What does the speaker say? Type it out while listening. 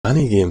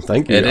Bunny game,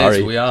 thank you, It is.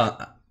 Ari. We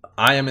are.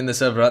 I am in the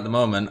server at the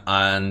moment,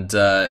 and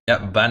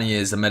Banny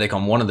is the medic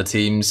on one of the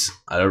teams.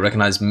 I don't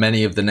recognize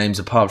many of the names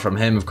apart from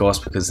him, of course,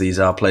 because these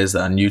are players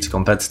that are new to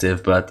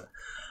competitive. But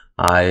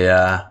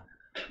I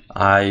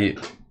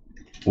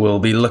will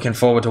be looking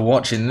forward to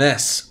watching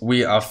this.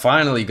 We are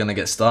finally going to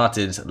get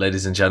started,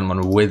 ladies and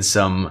gentlemen, with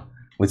some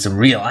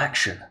real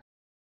action.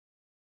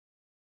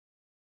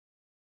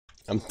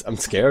 I'm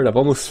scared. I've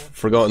almost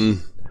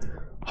forgotten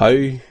how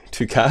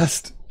to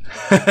cast.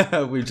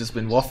 We've just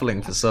been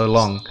waffling for so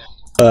long.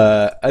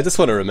 I just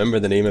want to remember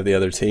the name of the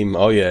other team.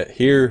 Oh yeah,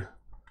 Here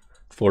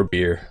for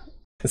Bier.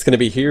 It's going to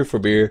be Here for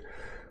Bier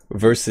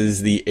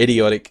versus the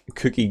Idiotic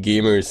Cookie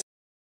Gamers,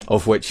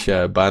 of which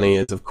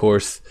Banny is, of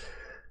course,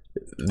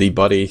 the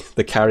buddy,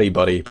 the carry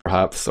buddy,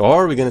 perhaps.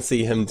 Or are we going to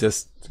see him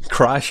just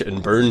crash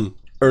and burn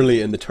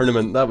early in the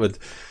tournament? That would,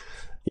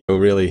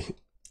 really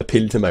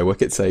appeal to my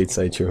wicket side,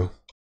 Sideshow.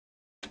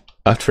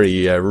 After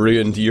he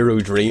ruined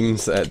Euro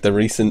dreams at the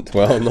recent,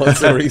 well, not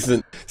so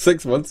recent,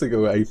 6 months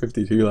ago at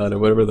I-52 LAN or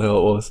whatever the hell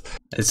it was.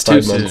 It's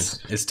too soon.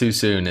 It's too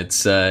soon.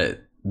 It's the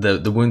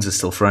wounds are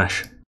still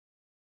fresh.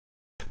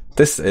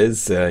 This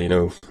is,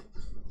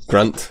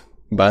 Grant,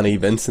 Banny,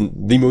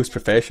 Vincent, the most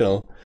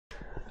professional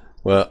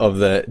of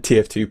the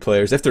TF2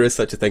 players. If there is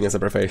such a thing as a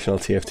professional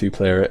TF2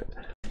 player,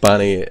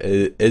 Banny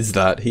is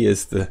that. He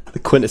is the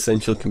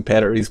quintessential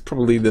competitor. He's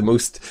probably the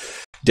most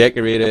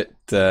decorated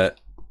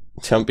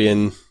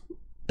champion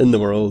in the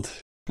world.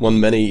 Won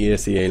many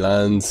ESEA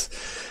lands.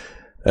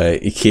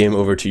 He came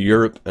over to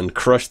Europe and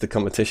crushed the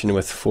competition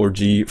with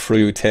 4G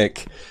Frio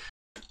Tech,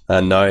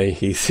 and now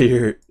he's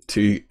here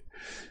to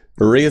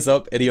raise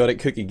up Idiotic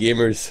Cookie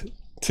Gamers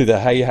to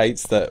the high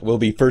heights that will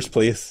be first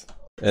place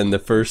in the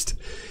first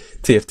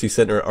TF2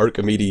 Centre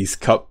Archimedes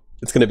Cup.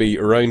 It's going to be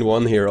round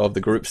one here of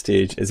the group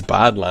stage is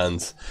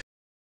Badlands,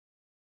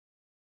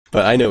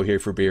 but I know Here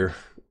for Bier,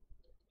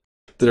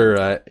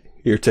 they're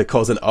here to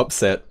cause an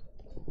upset.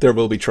 There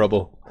will be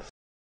trouble.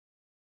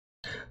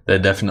 There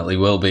definitely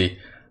will be.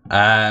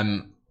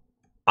 I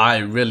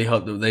really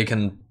hope that they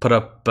can put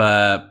up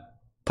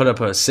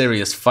a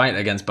serious fight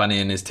against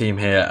Banny and his team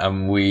here,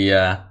 and we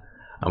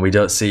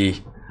don't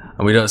see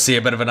a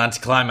bit of an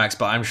anticlimax.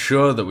 But I'm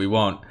sure that we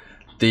won't.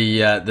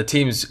 The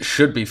teams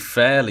should be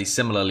fairly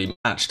similarly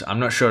matched. I'm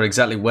not sure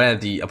exactly where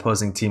the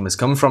opposing team has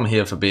come from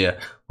Here for Bier,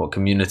 what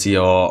community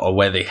or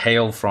where they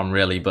hail from,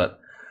 really. But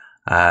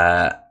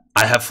I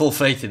have full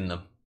faith in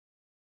them.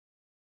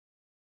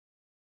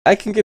 I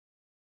can give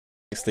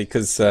actually,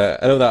 because I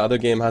know that other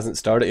game hasn't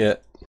started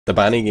yet, the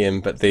Banny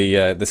game, but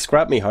the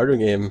Scrap Me Harder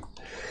game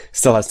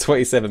still has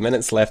 27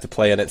 minutes left to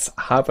play, and it's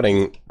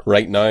happening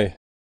right now.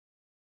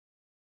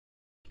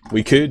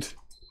 We could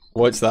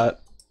watch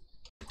that.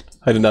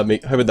 How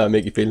would that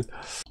make you feel?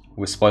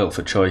 We're spoiled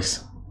for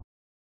choice.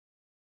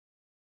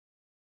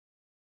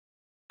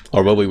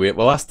 Or will we wait?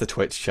 We'll ask the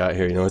Twitch chat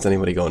here. Has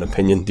anybody got an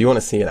opinion? Do you want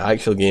to see an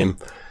actual game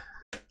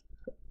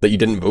that you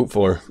didn't vote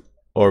for,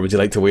 or would you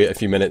like to wait a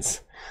few minutes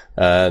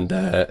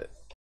and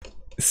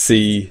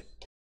see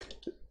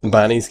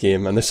Banny's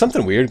game? And there's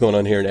something weird going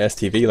on here in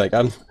STV. Like,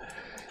 I'm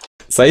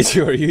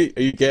Sideshow, are you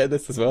getting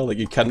this as well? Like,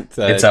 you can't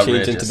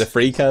change into the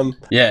free cam.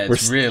 Yeah,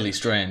 it's really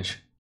strange.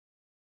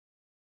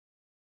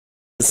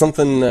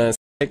 Something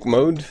stick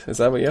mode? Is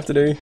that what you have to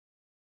do?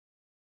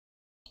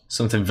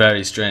 Something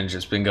very strange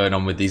that's been going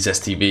on with these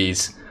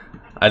STVs.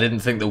 I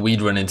didn't think that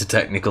we'd run into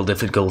technical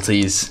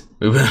difficulties.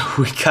 We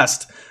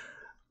cast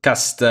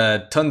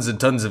tons and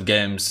tons of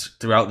games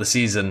throughout the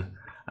season,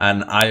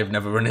 and I have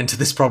never run into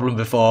this problem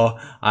before.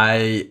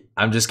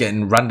 I'm just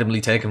getting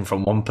randomly taken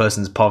from one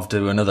person's POV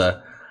to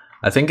another.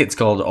 I think it's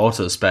called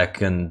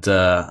autospec, and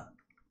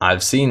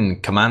I've seen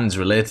commands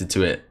related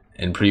to it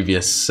in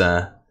previous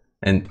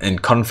in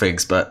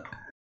configs, but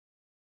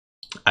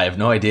I have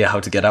no idea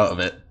how to get out of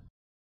it.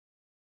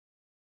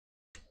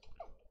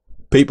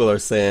 People are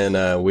saying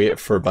wait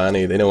for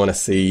Banny. They don't want to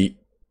see.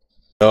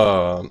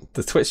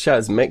 The Twitch chat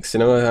is mixed,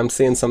 I'm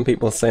seeing some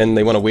people saying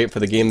they want to wait for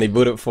the game they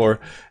voted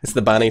for. It's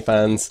the Banny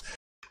fans.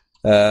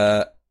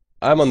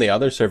 I'm on the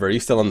other server. Are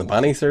you still on the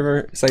Banny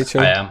server,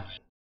 Sideshow? I am.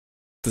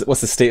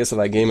 What's the status of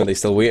that game? Are they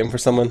still waiting for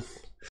someone?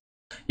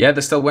 Yeah,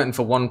 they're still waiting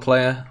for one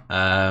player.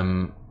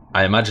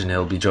 I imagine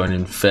he'll be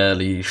joining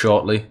fairly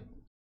shortly.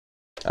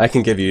 I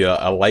can give you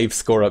a live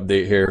score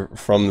update here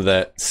from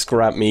the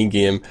Scrap Me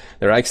game.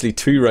 They're actually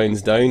 2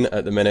 rounds down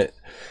at the minute.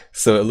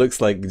 So it looks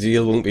like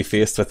Gio won't be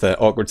faced with an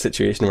awkward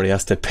situation where he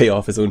has to pay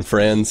off his own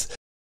friends.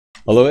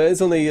 Although it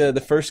is only the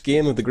first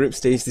game of the group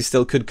stage, they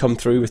still could come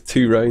through with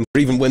 2 rounds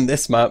or even win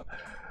this map.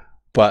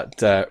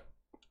 But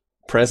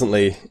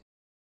presently,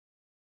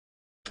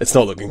 it's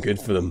not looking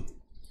good for them.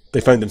 They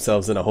found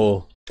themselves in a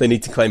hole. They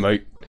need to climb out.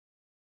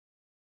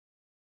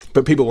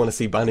 But people want to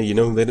see Banny,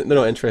 they're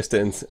not interested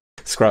in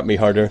Scrap Me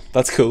Harder.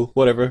 That's cool,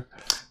 whatever.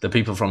 The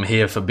people from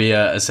Here for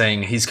Bier are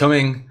saying he's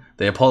coming.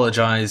 They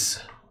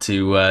apologise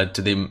to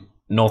the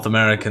North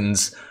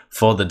Americans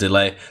for the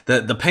delay.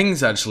 The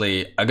pings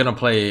actually are going to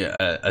play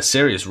a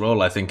serious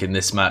role, I think, in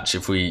this match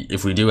if we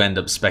do end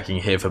up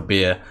speccing Here for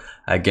Bier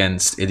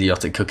against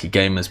Idiotic Cookie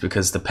Gamers,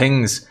 because the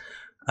pings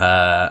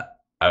are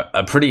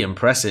pretty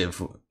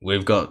impressive.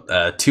 We've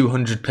got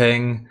 200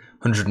 ping,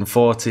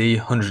 140,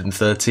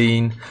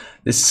 113.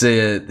 This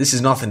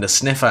is nothing to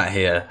sniff at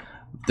here.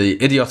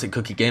 The idiotic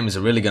cookie gamers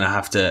are really going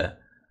to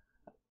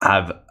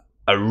have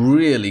a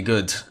really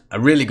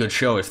good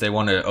show if they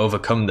want to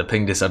overcome the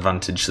ping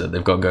disadvantage that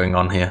they've got going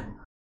on here.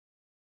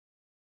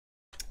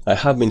 I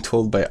have been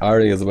told by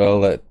Ari as well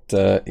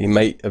that he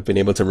might have been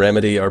able to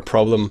remedy our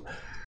problem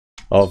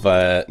of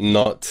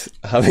not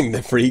having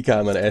the free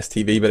cam on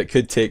STV, but it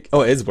could take...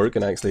 Oh, it is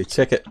working actually.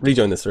 Check it.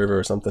 Rejoin the server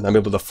or something. I'm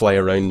able to fly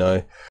around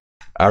now.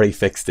 Ari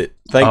fixed it.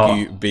 Thank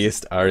you,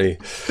 Based Ari.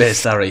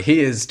 Based Ari.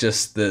 He is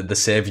just the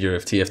savior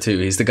of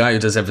TF2. He's the guy who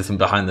does everything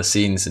behind the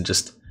scenes and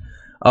just...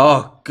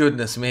 Oh,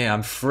 goodness me,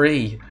 I'm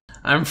free.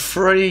 I'm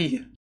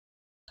free.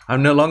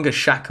 I'm no longer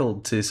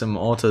shackled to some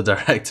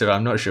auto-director.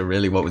 I'm not sure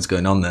really what was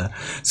going on there.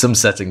 Some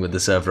setting with the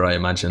server, I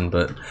imagine,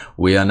 but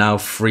we are now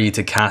free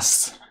to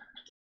cast.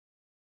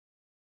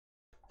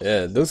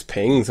 Yeah, those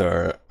pings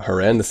are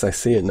horrendous. I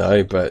see it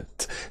now,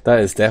 but that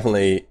is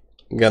definitely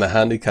going to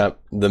handicap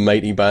the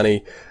mighty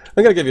Banny.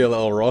 I'm going to give you a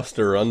little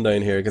roster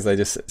rundown here because I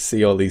just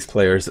see all these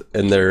players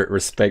in their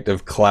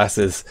respective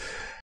classes.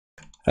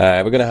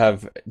 We're going to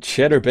have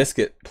Cheddar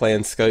Biscuit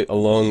playing Scout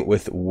along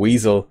with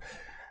Weasel.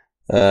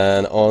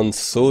 And on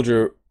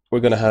Soldier,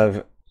 we're going to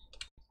have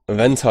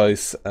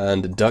Venthouse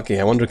and Ducky.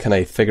 I wonder, can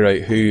I figure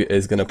out who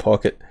is going to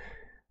pocket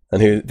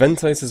and who?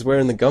 Venthouse is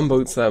wearing the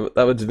gumboots.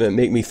 That would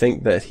make me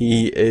think that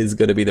he is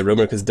going to be the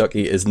roamer because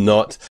Ducky is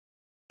not.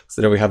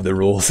 So there we have the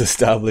roles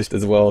established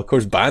as well. Of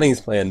course, Banny's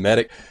playing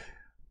Medic,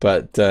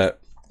 but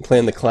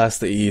playing the class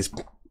that he's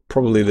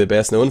probably the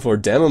best known for,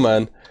 Demo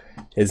Man,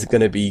 is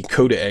going to be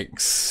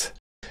Codex.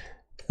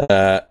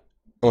 I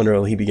wonder,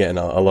 will he be getting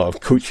a lot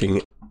of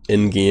coaching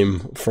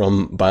in-game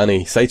from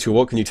Banny? Sideshow,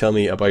 what can you tell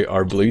me about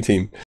our blue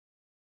team?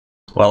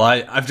 Well,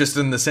 I've just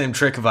done the same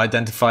trick of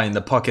identifying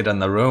the pocket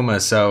and the roamer.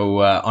 So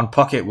on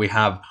pocket we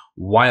have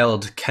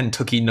Wild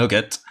Kentucky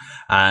Nugget,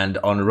 and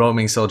on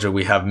roaming soldier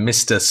we have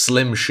Mr.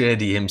 Slim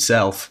Shady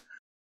himself.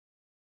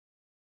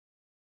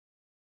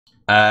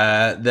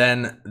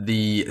 Then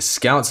the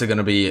scouts are going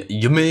to be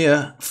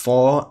Ymir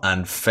 4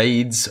 and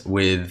Fades,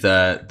 with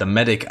the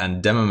medic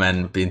and demo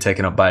men being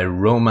taken up by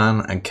Roman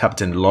and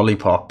Captain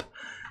Lollipop.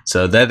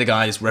 So they're the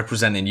guys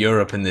representing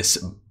Europe in this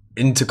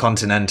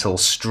intercontinental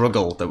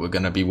struggle that we're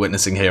going to be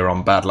witnessing here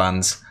on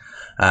Badlands.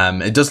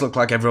 It does look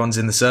like everyone's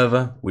in the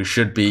server. We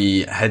should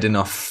be heading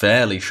off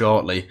fairly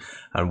shortly,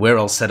 and we're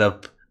all set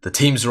up. The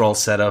teams are all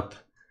set up.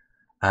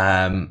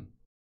 I'm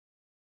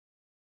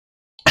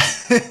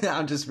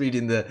just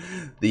reading the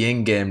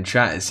in-game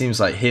chat. It seems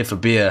like Here for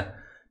Bier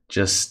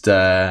just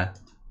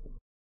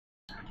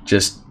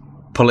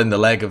pulling the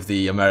leg of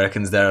the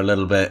Americans there a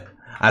little bit,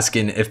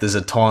 asking if there's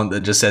a taunt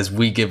that just says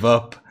 "We give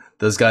up."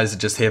 Those guys are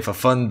just here for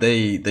fun.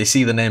 They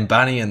see the name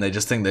Banny and they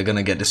just think they're going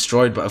to get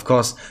destroyed. But of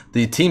course,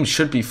 the team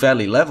should be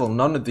fairly level.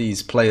 None of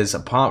these players,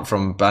 apart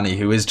from Banny,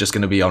 who is just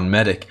going to be on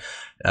Medic,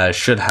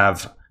 should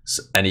have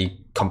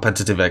any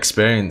competitive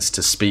experience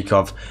to speak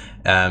of.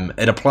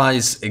 It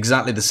applies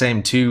exactly the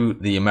same to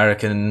the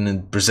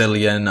American,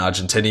 Brazilian,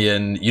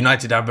 Argentinian,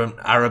 United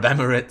Arab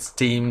Emirates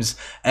teams.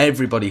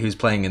 Everybody who's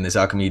playing in this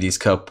Archimedes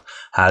Cup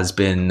has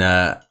been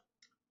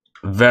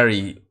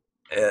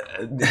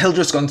he'll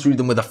just gone through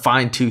them with a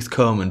fine-tooth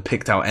comb and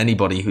picked out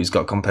anybody who's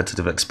got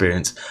competitive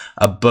experience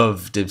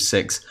above Div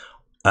 6,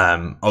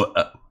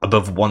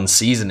 above one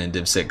season in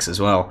Div 6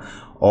 as well,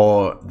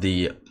 or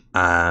the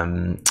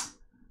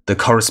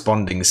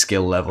corresponding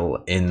skill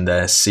level in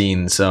their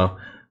scene. So,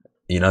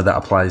 you know, that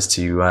applies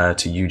to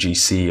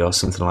UGC or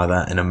something like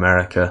that in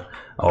America,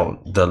 or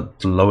the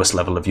lowest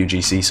level of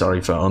UGC,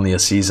 sorry, for only a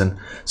season.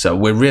 So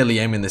we're really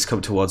aiming this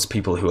cup towards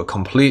people who are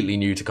completely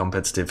new to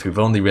competitive, who've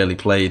only really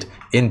played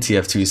in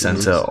TF2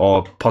 Center,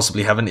 or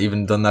possibly haven't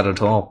even done that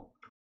at all.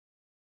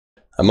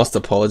 I must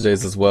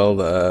apologize as well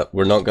that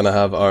we're not going to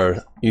have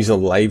our usual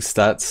live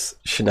stats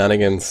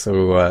shenanigans,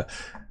 so a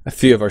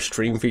few of our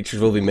stream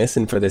features will be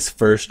missing for this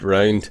first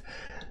round,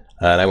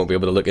 and I won't be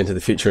able to look into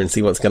the future and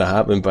see what's going to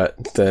happen, but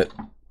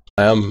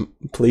I am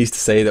pleased to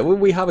say that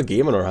we have a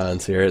game on our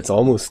hands here. It's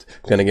almost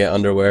going to get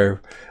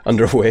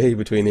underway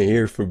between the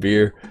Here for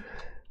Bier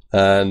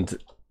and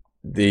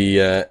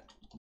the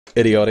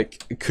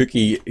Idiotic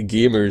Cookie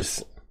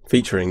Gamers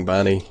featuring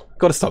Banny.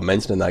 Got to stop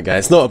mentioning that guy.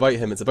 It's not about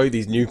him, it's about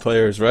these new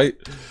players, right?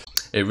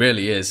 It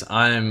really is.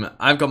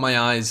 I've got my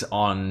eyes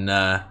on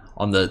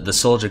the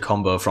soldier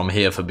combo from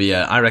Here for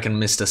Bier. I reckon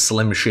Mr.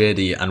 Slim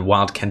Shady and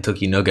Wild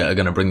Kentucky Nugget are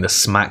going to bring the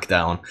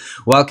smackdown.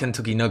 Wild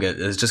Kentucky Nugget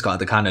has just got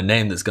the kind of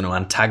name that's going to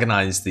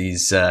antagonize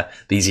these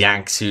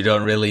Yanks who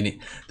don't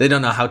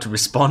know how to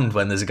respond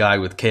when there's a guy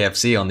with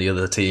KFC on the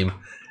other team.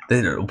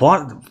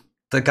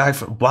 The guy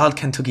for Wild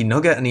Kentucky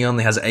Nugget, and he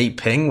only has 8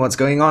 ping? What's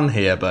going on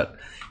here? But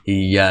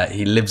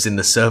he lives in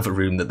the server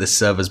room that this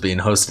server's being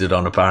hosted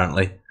on,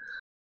 apparently.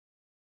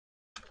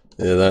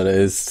 Yeah, that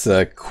is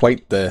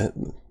quite the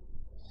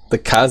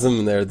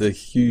chasm there, the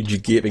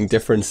huge gaping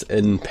difference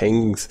in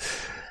pings.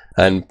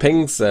 And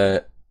pings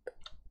are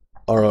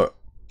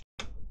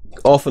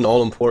often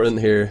all important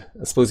here.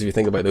 I suppose if you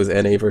think about those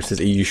NA versus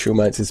EU show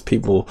matches,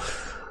 people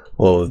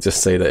will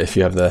just say that if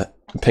you have the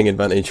ping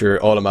advantage,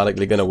 you're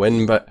automatically going to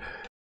win, but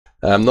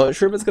I'm not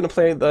sure if it's going to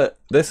play that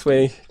this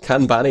way.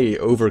 Can Banny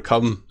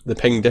overcome the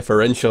ping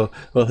differential?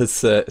 Will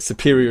his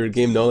superior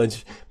game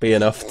knowledge be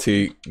enough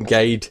to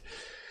guide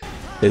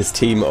his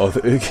team of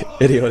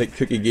Idiotic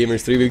Cookie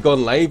Gamers 3? We've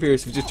gone live here,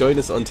 so if you just joined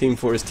us on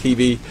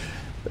teamfortress.tv.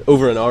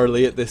 Over an hour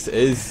late, this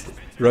is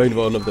round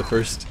 1 of the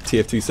first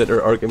TF2 Center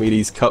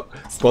Archimedes Cup,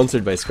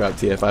 sponsored by Scrap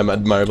TF. I'm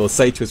Admirable.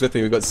 Sideshow's with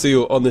me. We've got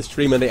Suyooo on the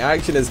stream, and the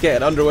action is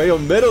getting underway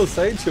on middle.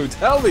 Sideshow,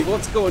 tell me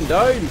what's going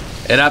down.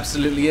 It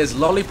absolutely is.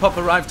 Lollipop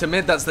arrived to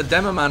mid. That's the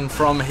demo man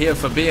from here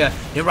for Bier.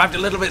 He arrived a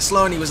little bit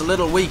slow and he was a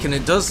little weak, and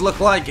it does look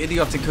like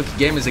Idiotic Cookie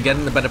Gamers are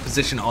getting the better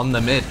position on the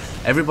mid.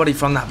 Everybody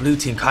from that blue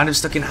team kind of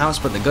stuck in house,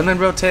 but they're going to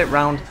rotate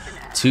round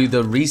to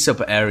the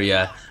resup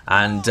area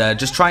and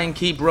just try and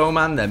keep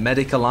Roman, their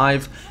medic,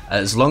 alive.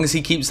 As long as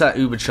he keeps that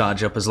Uber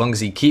charge up, as long as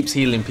he keeps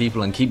healing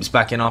people and keeps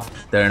backing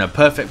off, they're in a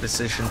perfect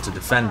position to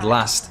defend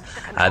last.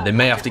 They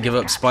may have to give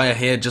up Spire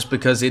here just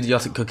because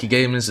Idiotic Cookie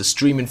Gamers are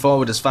streaming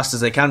forward as fast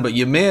as they can, but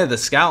Ymir, the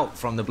scout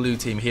from the blue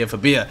team here for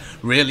Bier,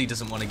 really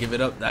doesn't want to give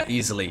it up that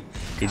easily.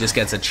 He just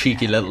gets a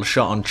cheeky little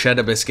shot on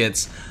Cheddar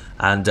Biscuits,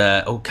 and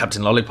oh,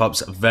 Captain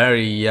Lollipop's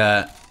very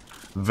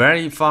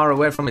far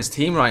away from his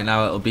team right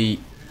now. It'll be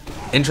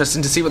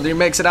interesting to see whether he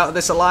makes it out of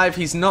this alive.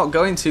 He's not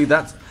going to.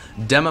 That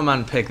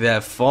Demoman pick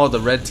there for the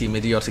red team,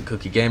 Idiotic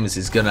Cookie Gamers,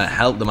 is going to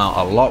help them out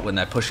a lot when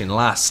they're pushing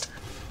last.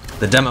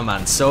 The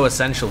Demoman, so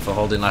essential for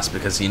holding last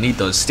because you need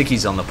those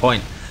stickies on the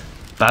point.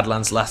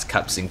 Badlands last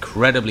caps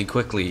incredibly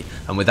quickly,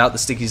 and without the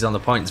stickies on the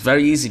point, it's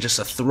very easy just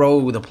to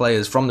throw the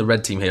players from the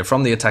red team here,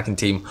 from the attacking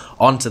team,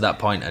 onto that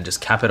point and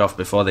just cap it off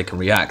before they can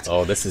react.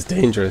 Oh, this is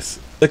dangerous.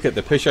 Look at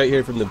the push out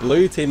here from the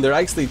blue team. They're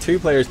actually 2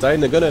 players down.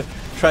 They're going to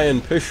try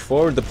and push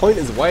forward. The point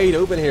is wide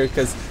open here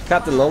because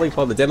Captain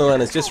Lollipop, the demo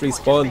man, has just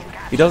respawned.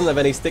 He doesn't have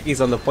any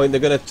stickies on the point.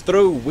 They're going to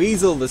throw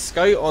Weasel, the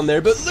scout, on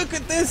there, but look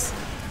at this!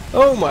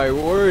 Oh my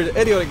word,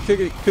 Idiotic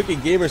Cookie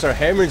Gamers are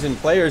hemorrhaging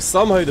players.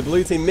 Somehow the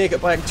blue team make it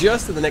back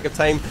just in the nick of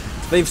time.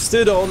 They've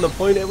stood on the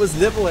point. It was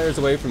nipple hairs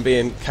away from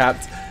being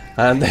capped,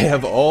 and they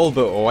have all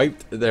but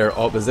wiped their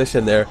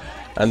opposition there,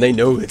 and they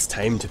know it's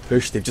time to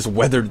push. They've just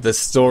weathered this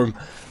storm,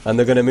 and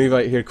they're going to move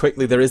out here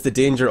quickly. There is the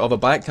danger of a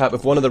back cap.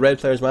 If one of the red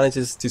players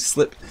manages to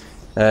slip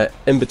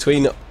in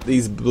between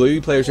these blue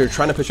players who are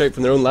trying to push out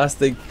from their own last,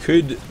 they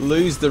could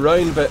lose the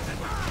round, but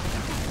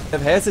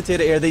have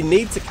hesitated here. They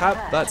need to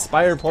cap that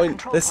Spire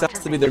point. This has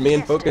to be their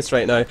main focus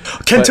right now.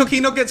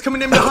 Kentucky Nuggets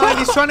coming in behind.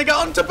 He's trying to get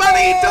onto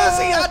Banny. He does.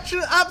 He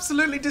actually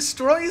absolutely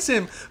destroys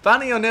him.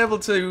 Banny unable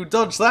to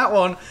dodge that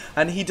one,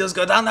 and he does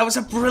go down. That was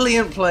a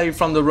brilliant play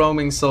from the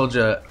roaming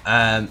soldier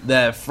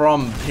there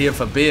from here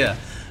for Bier.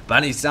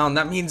 Banny's down.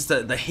 That means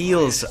that the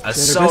heals are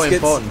so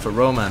important for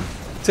Roman.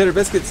 Cheddar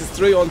Biscuits is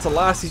through onto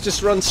last. He's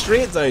just run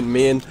straight down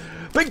main,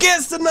 but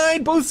gets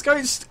denied. Both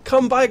scouts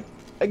come back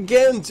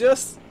again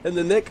just in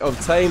the nick of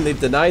time. They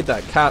denied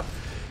that cap.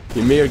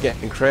 Ymir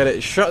getting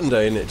credit, shutting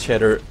down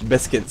Cheddar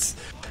Biscuits,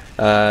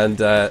 and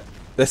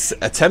this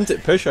attempt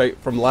at push out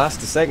from last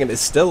to second is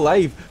still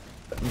live.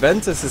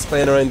 Ventus is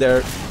playing around there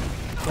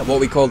at what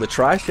we call the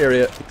trash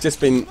area. It's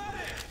just been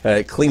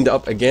cleaned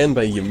up again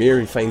by Ymir.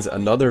 He finds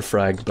another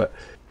frag, but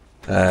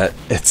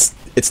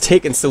it's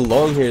taken so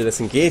long here, this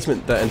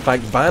engagement, that in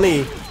fact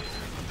Banny...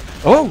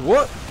 Oh,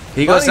 what?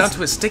 He goes down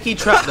to a sticky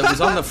trap that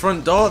was on the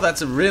front door.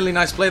 That's a really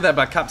nice play there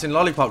by Captain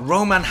Lollipop.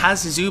 Roman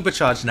has his Uber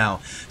charge now,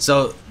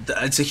 so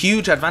it's a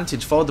huge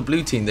advantage for the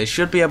blue team. They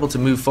should be able to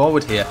move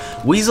forward here.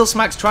 Weasel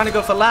Smack's trying to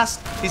go for last.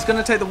 He's going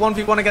to take the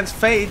 1v1 against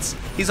Fades.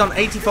 He's on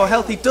 84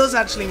 health. He does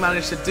actually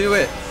manage to do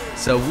it.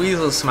 So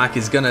Weasel Smack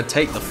is going to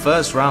take the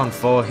first round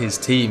for his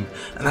team,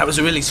 and that was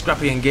a really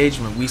scrappy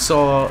engagement. We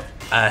saw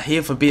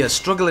here for Bier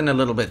struggling a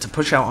little bit to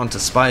push out onto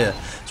Spire.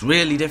 It's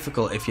really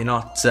difficult if you're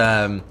not...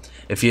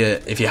 If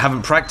you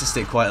haven't practiced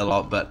it quite a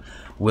lot, but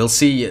we'll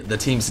see the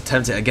teams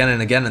attempt it again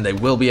and again, and they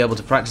will be able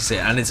to practice it,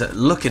 and it's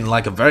looking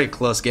like a very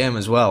close game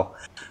as well.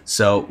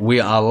 So we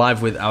are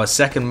live with our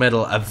second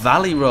middle, a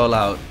Valley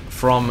rollout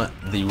from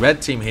the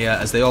red team here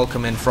as they all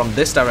come in from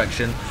this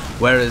direction,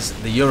 whereas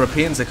the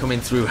Europeans are coming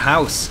through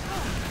house.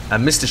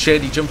 And Mr.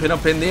 Shady jumping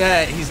up in the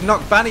air, he's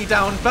knocked Banny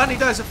down. Banny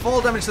does a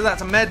fall damage, so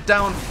that's a med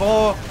down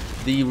for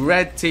the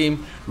red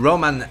team.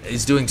 Roman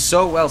is doing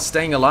so well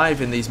staying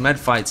alive in these med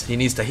fights. He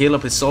needs to heal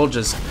up his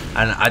soldiers,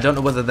 and I don't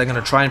know whether they're going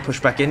to try and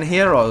push back in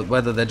here or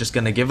whether they're just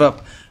going to give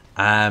up.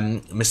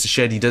 Mr.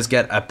 Shady does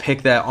get a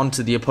pick there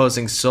onto the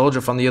opposing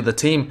soldier from the other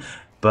team,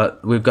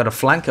 but we've got a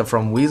flanker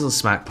from Weasel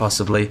Smack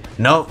possibly.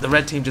 No, the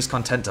red team just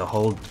content to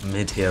hold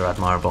mid here,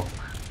 Admirable.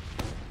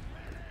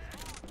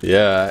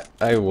 Yeah,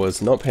 I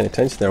was not paying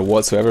attention there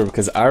whatsoever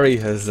because Ari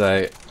has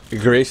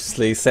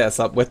graciously set us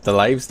up with the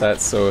live stats,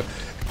 so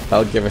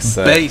I'll give us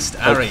a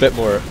bit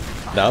more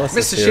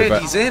analysis Mr. here.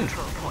 Shady's in.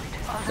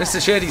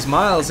 Mr. Shady's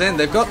miles in.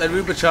 They've got their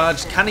Uber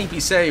charge. Can he be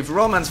saved?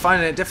 Roman's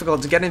finding it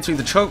difficult to get in through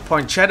the choke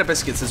point. Cheddar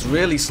Biscuits has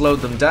really slowed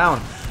them down.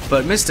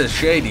 but Mr.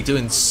 Shady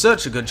doing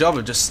such a good job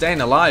of just staying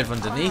alive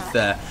underneath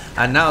there.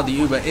 And now the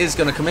Uber is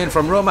going to come in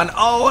from Roman.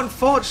 Oh,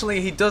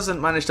 unfortunately, he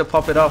doesn't manage to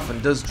pop it off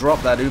and does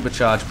drop that Uber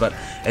charge, but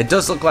it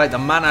does look like the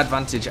man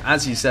advantage,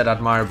 as you said,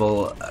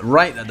 Admirable,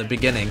 right at the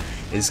beginning,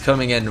 is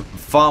coming in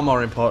far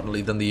more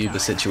importantly than the Uber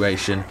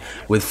situation.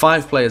 With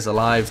 5 players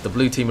alive, the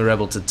blue team are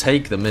able to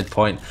take the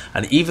midpoint,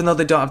 and even though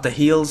they don't have the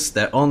heals,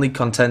 they're only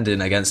contending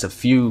against a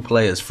few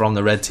players from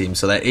the red team,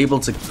 so they're able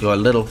to go a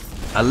little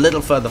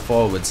further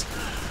forwards.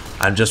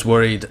 I'm just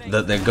worried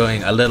that they're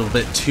going a little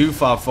bit too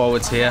far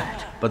forwards here,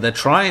 but they're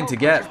trying to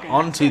get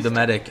onto the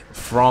medic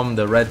from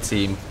the red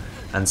team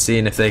and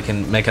seeing if they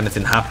can make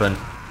anything happen.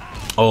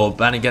 Oh,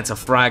 Banny gets a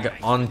frag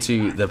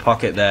onto the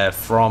pocket there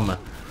from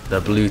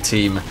the blue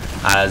team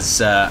as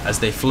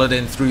they flood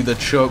in through the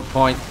choke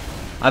point.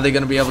 Are they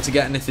going to be able to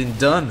get anything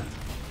done?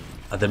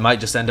 They might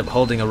just end up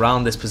holding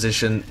around this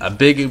position. A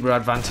big Uber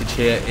advantage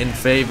here in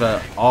favor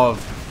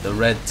of the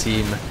red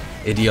team.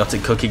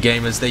 Idiotic Cookie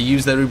Gamers, they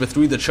use their Uber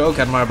through the choke.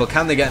 Admirable,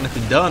 can they get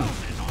anything done?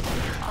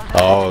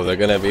 Oh, they're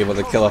going to be able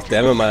to kill off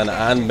Demoman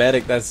and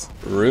Medic. That's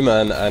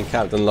Ruman and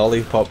Captain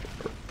Lollipop.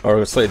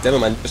 Or, sorry,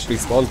 Demoman just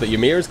respawns, but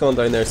Ymir's gone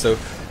down there, so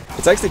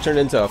it's actually turned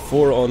into a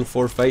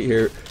 4-on-4 fight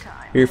here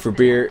for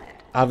Bier,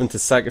 having to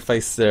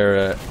sacrifice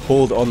their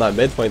hold on that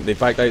midpoint. They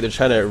backed out, they're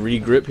trying to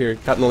regroup here.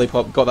 Captain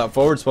Lollipop got that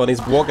forward spawn,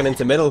 he's walking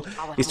into middle,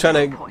 he's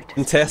trying to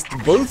contest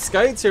both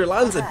scouts here,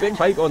 lands a big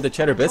pipe onto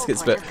Cheddar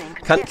Biscuits, but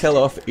can't kill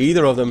off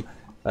either of them.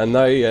 And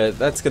now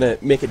that's going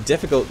to make it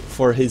difficult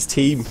for his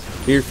team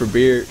here for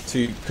Bier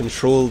to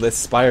control this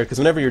Spire, because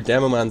whenever your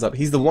Demoman's up,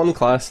 he's the one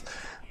class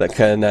that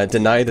can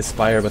deny the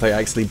Spire without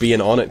actually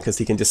being on it, because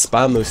he can just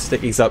spam those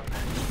stickies up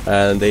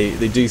and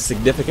they do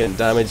significant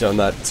damage on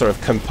that sort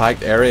of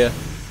compact area.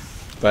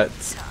 But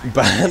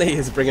Banny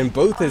is bringing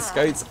both his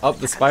scouts up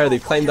the Spire.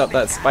 They've climbed up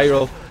that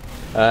spiral,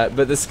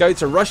 but the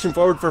scouts are rushing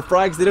forward for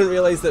frags. They don't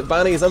realise that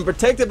Banny is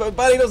unprotected, but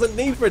Banny doesn't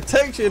need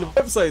protection.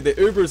 Whips out the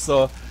Uber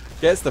Saw,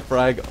 gets the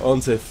frag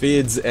onto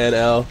Fades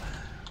NL,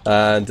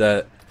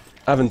 and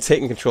having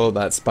taken control of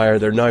that Spire,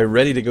 they're now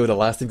ready to go to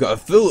last. They've got a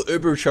full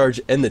Uber charge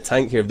in the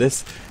tank here.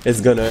 This is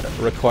going to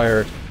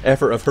require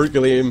effort of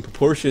Herculean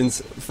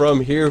proportions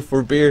from here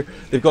for Bier.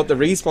 They've got the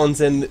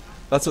respawns in.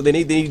 That's what they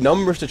need. They need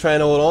numbers to try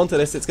and hold on to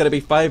this. It's going to be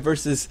 5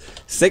 versus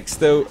 6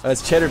 though,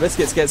 as Cheddar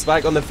Biscuits gets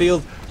back on the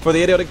field for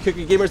the Idiotic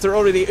Cookie Gamers. They're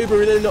already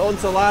Ubering in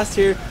onto last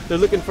here. They're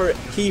looking for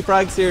key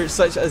frags here,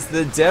 such as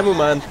the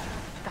Demoman,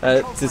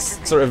 to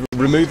sort of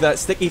remove that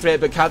sticky threat,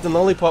 but Captain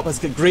Lollipop has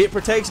got great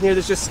protection here.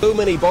 There's just so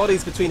many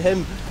bodies between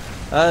him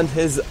and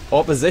his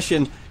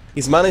opposition.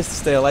 He's managed to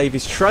stay alive.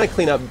 He's trying to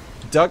clean up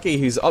Ducky,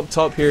 who's up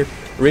top here,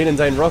 raining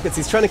down rockets.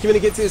 He's trying to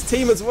communicate to his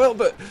team as well,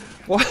 but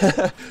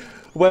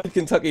well,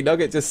 Kentucky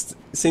Nugget just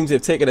seems to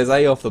have taken his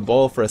eye off the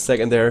ball for a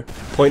second there.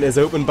 Point is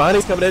open.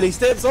 Banny's coming in. He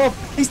steps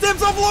off. He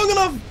steps off long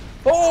enough.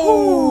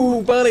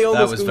 Oh, Banny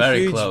almost That was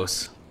very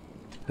close.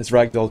 His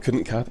ragdoll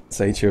couldn't cap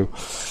Sideshow.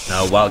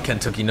 Now, while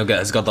Kentucky Nugget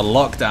has got the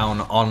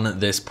lockdown on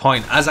this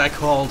point, as I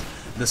called,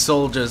 the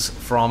soldiers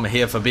from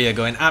Here for Bier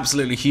going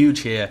absolutely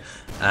huge here.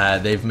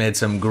 They've made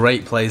some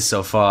great plays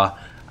so far,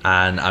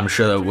 and I'm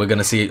sure that we're going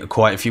to see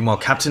quite a few more.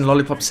 Captain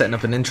Lollipop setting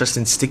up an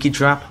interesting sticky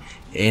trap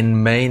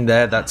in main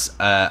there. That's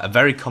a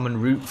very common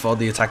route for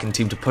the attacking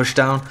team to push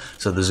down,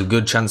 so there's a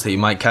good chance that you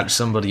might catch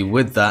somebody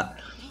with that.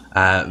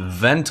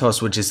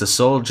 Ventos, which is the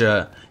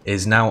soldier,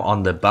 is now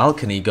on the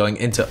balcony going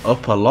into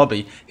upper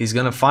lobby. He's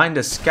going to find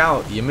a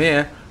scout,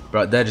 Ymir,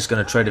 but they're just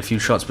going to trade a few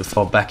shots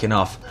before backing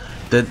off.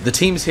 The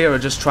teams here are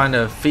just trying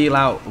to feel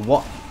out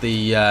what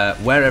the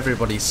where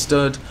everybody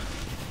stood,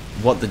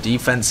 what the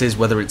defense is,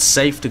 whether it's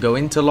safe to go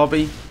into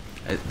lobby.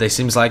 It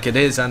seems like it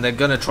is, and they're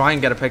going to try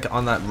and get a pick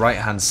on that right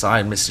hand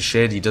side. Mr.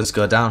 Shady does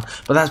go down,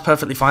 but that's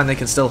perfectly fine. They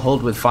can still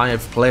hold with 5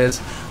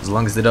 players as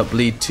long as they don't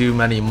bleed too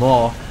many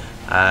more.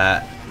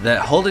 They're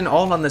holding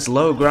all on this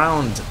low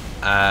ground.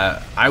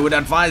 I would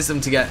advise them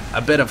to get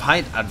a bit of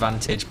height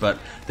advantage, but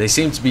they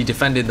seem to be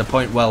defending the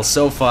point well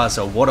so far,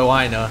 so what do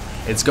I know?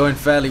 It's going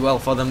fairly well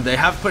for them. They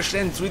have pushed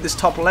in through this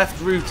top left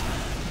route.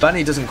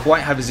 Banny doesn't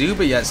quite have his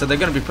Uber yet, so they're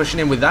going to be pushing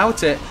in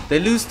without it. They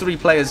lose 3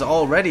 players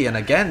already, and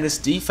again, this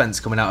defense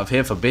coming out of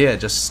Here for Bier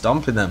just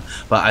stomping them.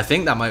 But I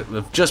think that might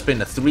have just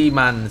been a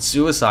 3-man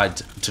suicide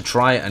to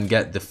try and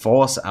get the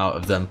force out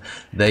of them.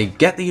 They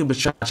get the Uber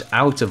charge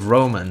out of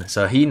Roman,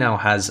 so he now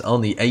has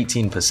only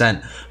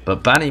 18%.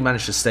 But Banny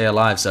managed to stay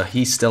alive, so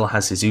he still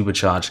has his Uber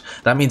charge.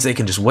 That means they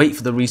can just wait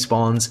for the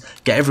respawns,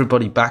 get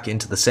everybody back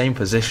into the same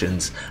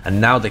positions, and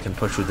now they can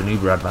push with an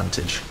Uber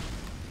advantage.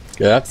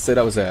 Yeah, I have to say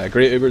that was a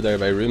great Uber there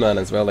by Ruman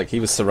as well. Like, he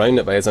was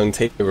surrounded by his own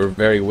team who were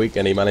very weak,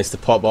 and he managed to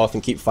pop off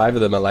and keep 5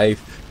 of them alive,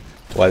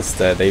 whilst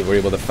they were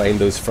able to find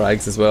those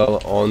frags as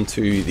well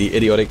onto the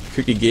Idiotic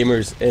Cookie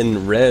Gamers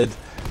in red.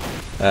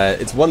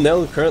 It's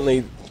 1-0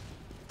 currently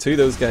to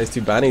those guys,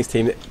 to Banny's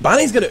team.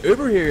 Banny's going to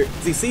Uber here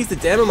because he sees the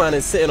Demoman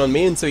is sitting on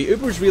main, so he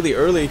Ubers really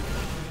early,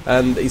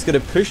 and he's going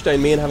to push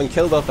down main, having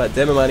killed off that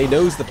Demoman. He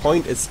knows the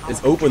point is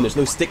open, there's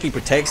no sticky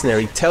protection there.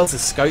 He tells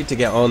his scout to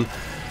get on,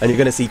 and you're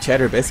going to see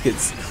Cheddar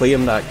Biscuits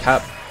claim that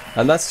cap.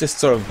 And that's just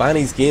sort of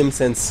Banny's game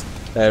since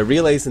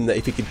realizing that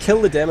if he could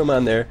kill the Demo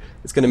Man there,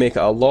 it's going to make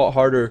it a lot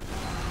harder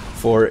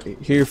for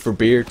here for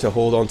Bier to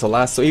hold on to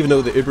last. So even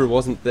though the Uber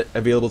wasn't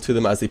available to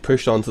them as they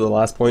pushed on to the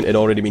last point, it had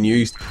already been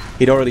used.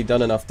 He'd already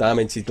done enough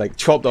damage. He'd like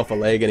chopped off a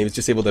leg, and he was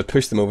just able to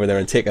push them over there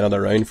and take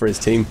another round for his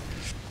team.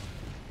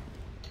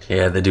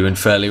 Yeah, they're doing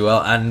fairly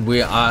well, and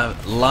we are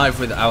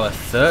live with our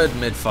third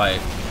mid-fight.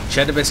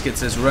 Cheddar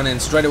Biscuits is running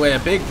straight away. A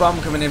big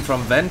bomb coming in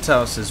from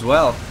Ventos as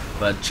well.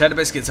 But Cheddar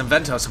Biscuits and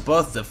Ventos are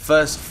both the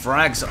first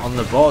frags on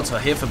the board. So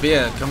here for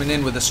Bier coming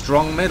in with a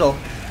strong middle.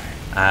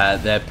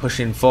 They're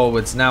pushing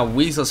forwards now.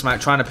 Weasel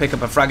Smack trying to pick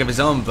up a frag of his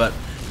own, but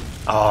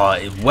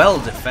well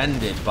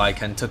defended by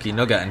Kentucky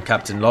Nugget and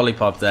Captain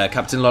Lollipop there.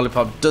 Captain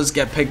Lollipop does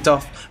get picked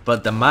off,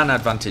 but the man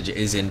advantage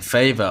is in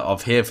favor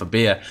of here for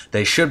Bier.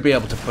 They should be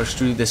able to push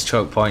through this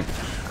choke point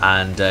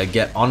and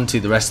get onto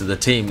the rest of the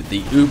team.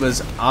 The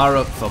Ubers are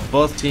up for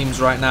both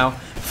teams right now.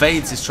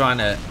 Fades is trying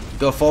to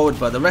go forward,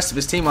 but the rest of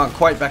his team aren't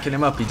quite backing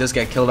him up. He does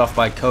get killed off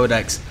by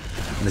Codex.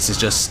 And this is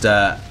just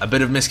a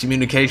bit of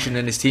miscommunication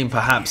in his team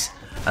perhaps.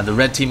 And the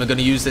red team are going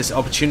to use this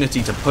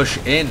opportunity to push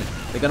in.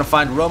 They're going to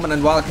find Roman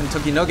and Wild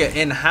Kentucky Nugget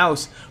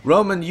in-house.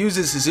 Roman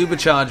uses his Uber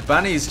charge.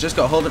 Banny's just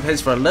got hold of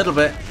his for a little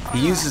bit.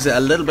 He uses it a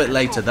little bit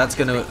later. That's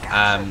going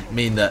to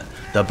mean that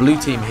the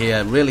blue team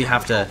here really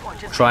have to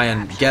try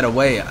and get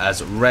away,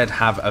 as red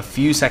have a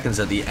few seconds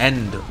at the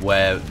end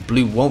where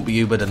blue won't be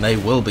Ubered and they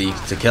will be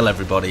to kill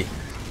everybody.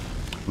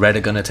 Red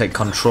are going to take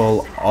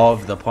control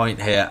of the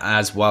point here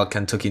as Wild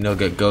Kentucky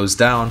Nugget goes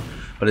down.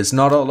 But it's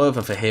not all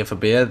over for here for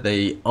Bier.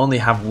 They only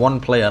have one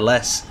player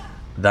less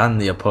than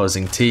the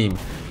opposing team.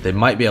 They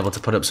might be able to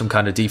put up some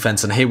kind of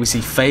defense, and here we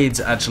see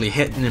Fades actually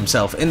hitting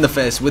himself in the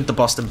face with the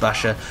Boston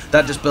Basher.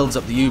 That just builds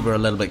up the Uber a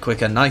little bit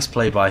quicker. Nice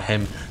play by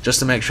him just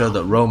to make sure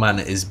that Roman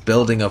is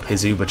building up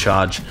his Uber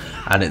charge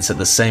and it's at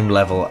the same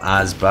level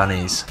as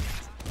Banny's.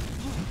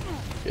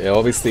 Yeah,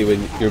 obviously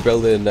when you're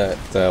building at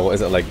what is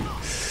it, like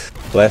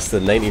less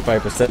than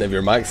 95% of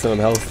your maximum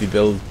health, you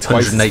build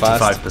twice as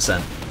fast.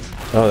 185%.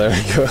 Oh, there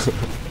we go.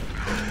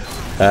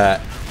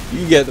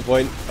 You get the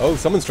point. Oh,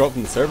 someone's dropped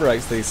in the server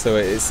actually, so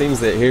it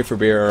seems that here for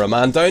Bier are a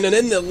man down, and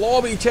in the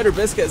lobby Cheddar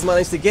Biscuit has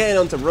managed to get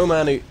onto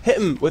Roman, who hit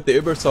him with the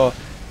Uber Saw,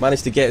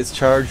 managed to get his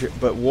charge,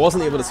 but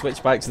wasn't able to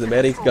switch back to the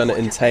medic gun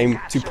in time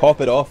to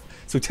pop it off.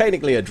 So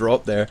technically a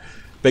drop there.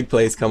 Big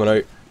plays coming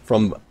out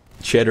from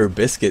Cheddar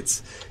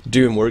Biscuits,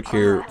 doing work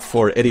here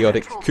for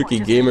Idiotic Cookie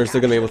Gamers.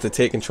 They're going to be able to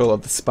take control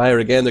of the Spire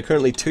again. They're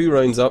currently 2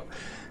 rounds up.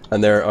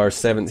 And there are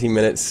 17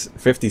 minutes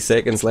 50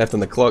 seconds left on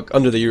the clock.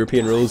 Under the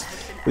European rules,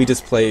 we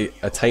just play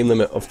a time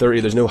limit of 30.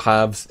 There's no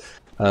halves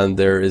and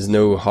there is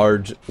no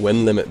hard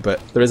win limit,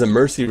 but there is a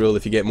mercy rule.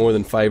 If you get more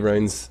than 5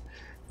 rounds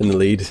in the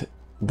lead,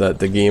 that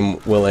the game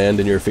will end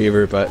in your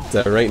favour. But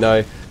right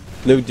now,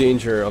 no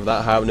danger of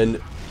that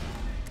happening.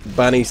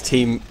 Banny's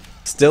team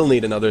still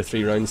need another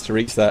 3 rounds to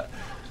reach that,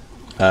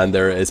 and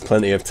there is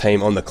plenty of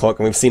time on the clock,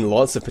 and we've seen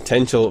lots of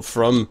potential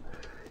from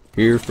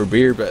here for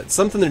Bier, but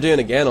something they're doing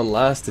again on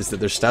last is that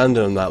they're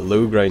standing on that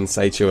low ground,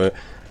 Sideshow,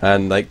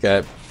 and like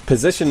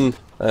position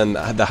and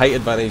the height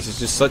advantage is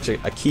just such a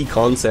key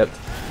concept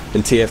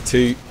in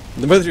TF2.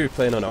 Whether you're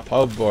playing on a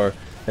pub or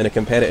in a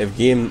competitive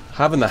game,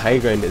 having the high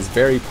ground is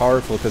very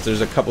powerful, because there's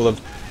a couple of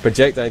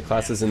projectile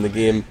classes in the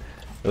game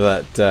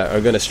that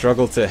are going to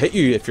struggle to hit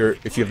you if you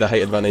have the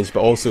height advantage, but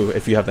also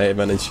if you have the height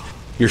advantage,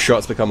 your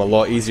shots become a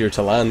lot easier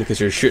to land because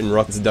you're shooting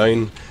rockets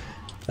down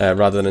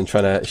rather than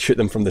trying to shoot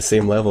them from the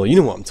same level. You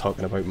know what I'm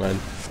talking about, man.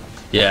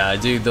 Yeah, I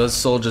do. Those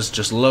soldiers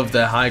just love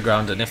their high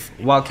ground, and if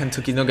Wild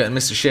Kentucky Nugget and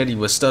Mr. Shady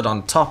were stood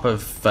on top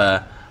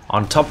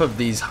of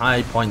these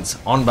high points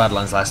on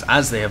Badlands Last,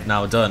 as they have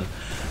now done,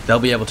 they'll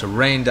be able to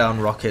rain down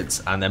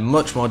rockets, and they're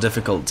much more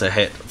difficult to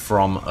hit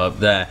from up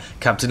there.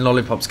 Captain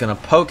Lollipop's going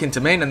to poke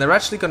into main, and they're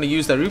actually going to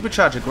use their Uber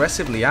Charge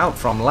aggressively out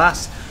from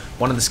Last.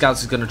 One of the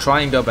scouts is going to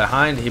try and go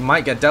behind. He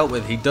might get dealt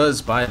with. He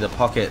does by the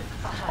pocket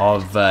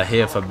of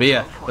here for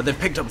Bier, but they've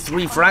picked up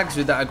 3 frags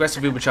with that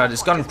aggressive Uber Charge.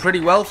 It's gone pretty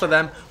well for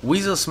them.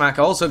 Weasel Smack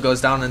also goes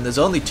down, and there's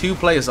only 2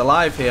 players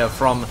alive here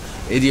from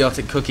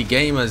Idiotic Cookie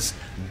Gamers.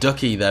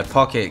 Ducky, their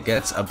pocket,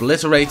 gets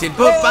obliterated,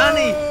 but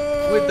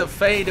Banny with the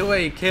fade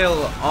away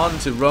kill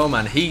onto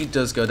Roman. He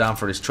does go down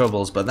for his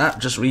troubles, but that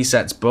just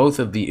resets both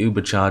of the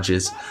Uber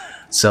charges,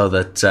 so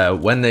that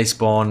when they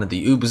spawn,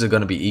 the Ubers are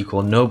going to be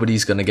equal.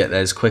 Nobody's going to get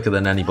theirs quicker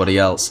than anybody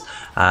else.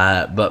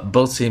 But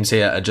both teams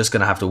here are just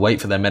going to have to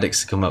wait for their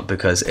medics to come up,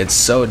 because it's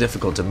so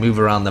difficult to move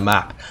around the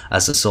map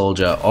as a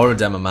soldier or a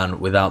demo man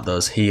without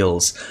those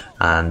heals.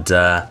 And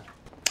they're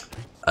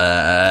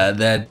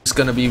just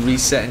going to be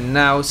resetting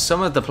now.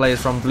 Some of the players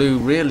from blue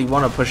really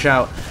want to push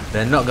out.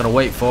 They're not going to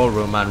wait for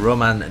Roman.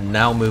 Roman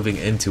now moving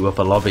into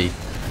upper lobby.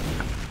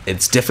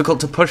 It's difficult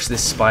to push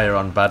this Spire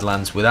on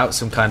Badlands without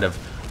some kind of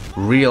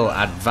real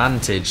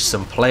advantage,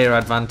 some player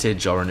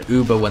advantage or an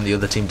Uber when the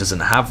other team doesn't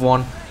have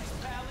one.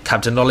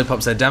 Captain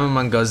Lollipop's their demo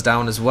man goes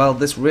down as well.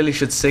 This really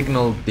should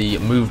signal the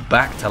move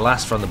back to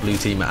Last from the blue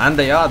team, and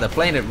they are. They're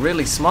playing it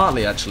really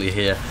smartly actually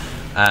here.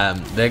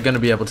 They're going to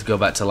be able to go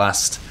back to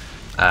Last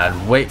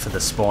and wait for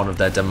the spawn of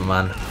their demo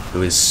man,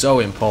 who is so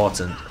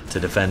important to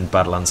defend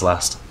Badlands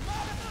Last.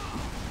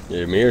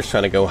 Mir's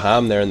trying to go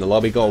ham there in the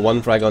lobby. Got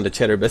one frag onto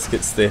Cheddar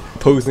Biscuits. The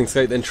opposing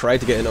scout then tried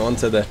to get in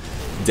onto the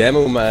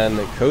demo man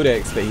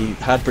Codex, but he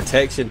had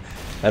protection.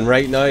 And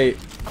right now,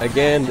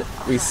 again,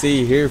 we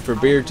see here for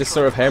Bier just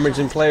sort of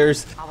hemorrhaging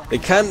players. They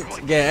can't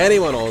get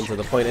anyone onto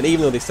the point, and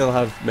even though they still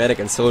have Medic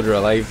and Soldier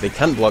alive, they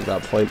can't block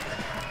that point.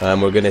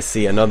 We're going to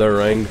see another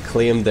round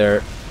claimed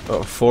there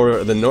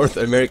for the North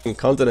American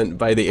continent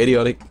by the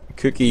Idiotic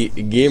Cookie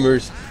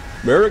Gamers.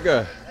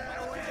 America!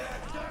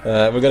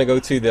 We're going to go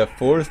to the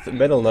fourth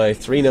middle now,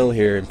 3-0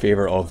 here in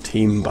favour of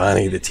Team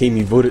Banny, the team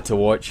you voted to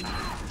watch.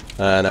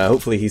 And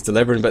hopefully he's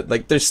delivering, but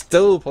like they're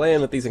still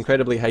playing with these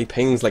incredibly high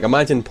pings. Like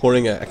imagine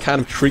pouring a can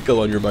of treacle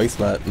on your mouse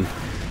mat and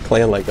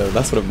playing like that.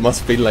 That's what it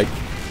must feel like.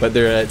 But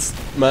they're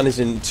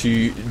managing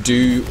to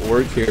do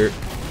work here.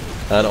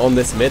 And on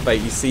this mid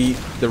bite, you see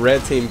the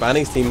red team,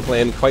 Banny's team,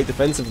 playing quite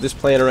defensive, just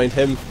playing around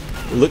him,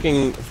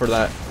 looking for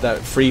that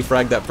free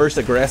frag, that first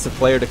aggressive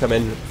player to come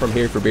in from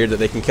here for Bier that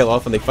they can kill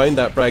off. And they found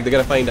that frag. They're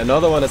going to find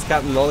another one as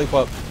Captain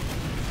Lollipop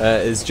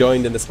is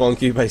joined in the spawn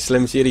queue by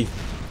Slim Shady,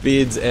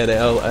 Fades,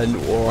 NL,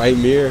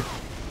 and Mir.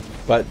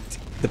 But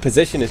the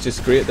position is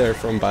just great there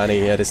from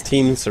Banny. He had his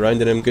team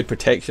surrounding him, good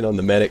protection on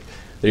the medic.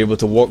 They're able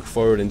to walk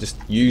forward and just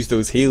use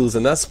those heals,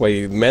 and that's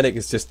why medic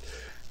is just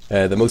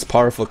the most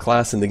powerful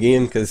class in the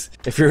game, because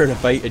if you're in a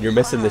fight and you're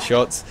missing the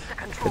shots,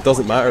 it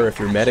doesn't matter if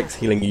your medic's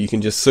healing you, you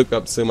can just soak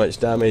up so much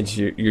damage.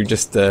 You're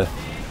just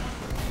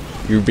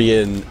you're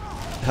being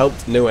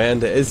helped no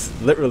end. It is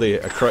literally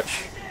a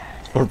crutch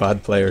for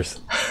bad players.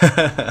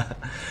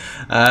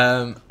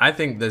 I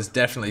think there's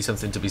definitely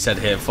something to be said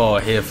here for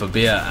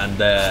Bier,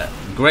 and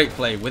great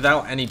play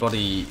without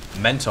anybody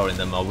mentoring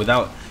them, or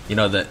without, you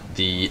know,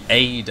 the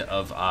aid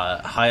of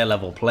a higher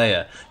level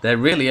player. They're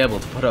really able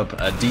to put up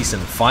a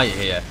decent fight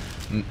here.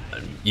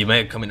 You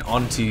may have coming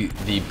onto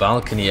the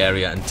balcony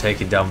area and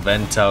taking down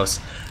Ventos.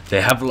 They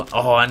have,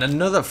 oh, and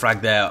another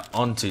frag there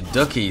onto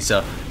Ducky,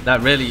 so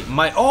that really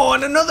might, oh,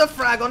 and another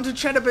frag onto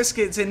Cheddar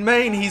Biscuits in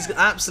main. He's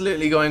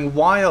absolutely going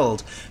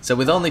wild. So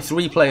with only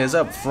 3 players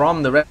up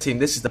from the red team,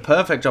 this is the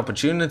perfect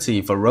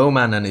opportunity for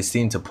Roman and his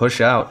team to push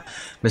out.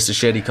 Mr.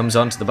 Shady comes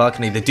onto the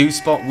balcony. They do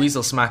spot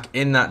Weasel Smack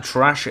in that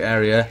trash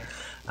area,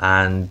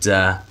 and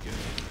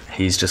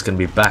he's just going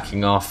to be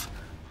backing off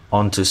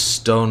onto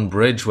Stone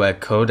Bridge where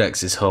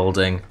Codex is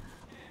holding.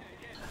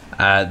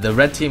 The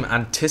red team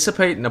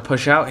anticipating a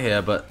push out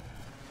here, but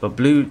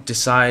Blue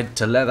decide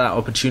to let that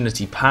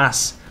opportunity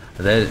pass.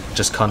 They're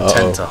just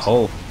content to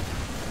hold.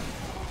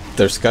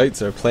 Their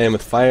scouts are playing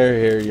with fire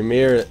here.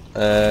 Ymir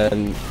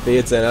and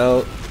Fades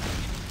NL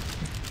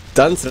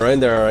dancing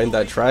around there around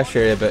that trash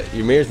area, but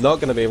Ymir's not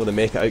going to be able to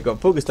make it out.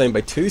 Got focused down by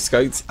 2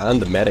 scouts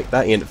and the medic.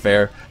 That ain't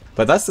fair.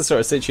 But that's the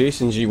sort of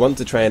situations you want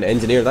to try and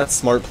engineer. That's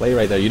smart play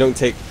right there. You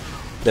don't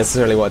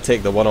necessarily want to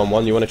take the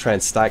one-on-one. You want to try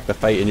and stack the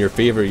fight in your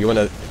favour. You want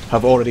to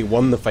have already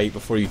won the fight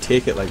before you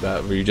take it like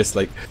that, where you just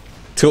like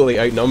totally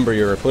outnumber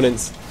your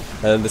opponents.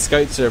 And the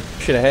scouts are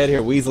pushing ahead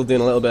here. Weasel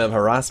doing a little bit of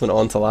harassment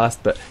on to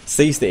last, but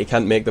sees that he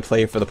can't make the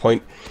play for the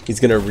point. He's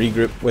going to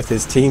regroup with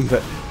his team,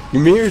 but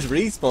Ymir's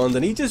respawned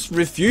and he just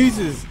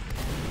refuses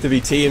to be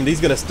teamed.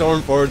 He's going to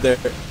storm forward there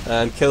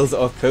and kills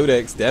off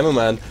Codex, Demo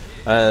Man,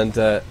 and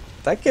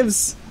that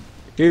gives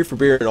here for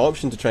Bier an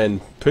option to try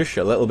and push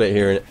a little bit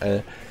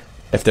here.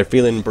 If they're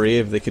feeling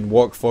brave, they could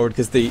walk forward,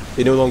 because they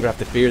no longer have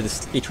to fear the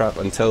sticky trap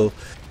until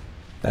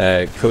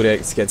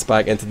Codex gets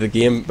back into the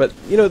game. But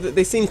you know,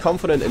 they seem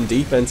confident in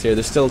defense here.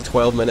 There's still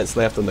 12 minutes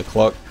left on the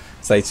clock.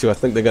 Sideshow, I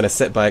think they're going to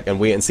sit back and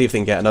wait and see if they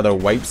can get another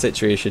wipe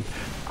situation,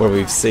 where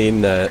we've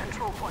seen the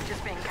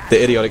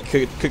Idiotic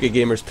Cookie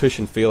Gamers push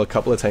and fail a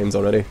couple of times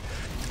already.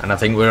 And I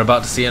think we're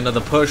about to see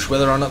another push.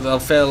 Whether or not they'll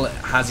fail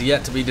has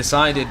yet to be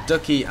decided.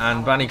 Ducky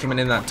and Banny coming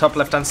in that top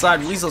left hand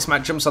side. Weasel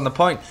Smack jumps on the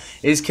point,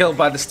 is killed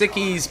by the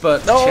stickies,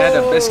 but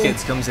Cheddar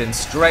Biscuits comes in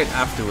straight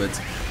afterwards.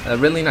 A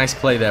really nice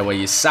play there where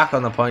you sat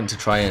on the point to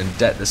try and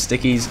det the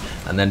stickies,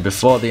 and then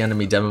before the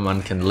enemy demo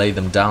man can lay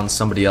them down,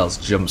 somebody else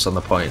jumps on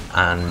the point,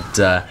 and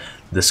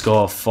the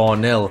score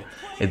 4-0.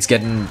 It's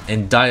getting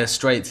in dire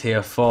straits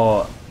here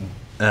for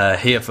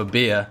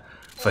Bier.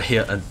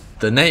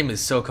 The name is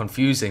so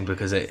confusing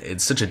because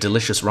it's such a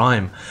delicious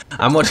rhyme.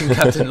 I'm watching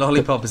Captain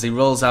Lollipop as he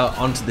rolls out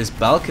onto this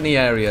balcony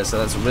area, so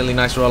that's a really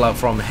nice rollout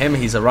from him.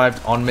 He's arrived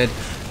on mid.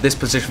 This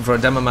position for a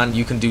demo man,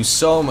 you can do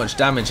so much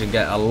damage and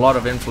get a lot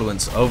of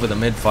influence over the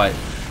mid fight.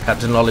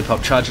 Captain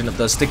Lollipop charging up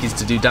those stickies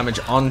to do damage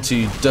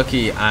onto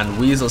Ducky and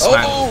Weasel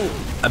Smack.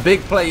 A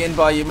big play in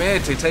by Ymir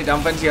to take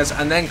down Ventias,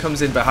 and then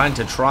comes in behind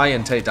to try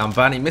and take down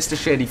Banny.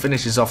 Mr. Shady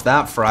finishes off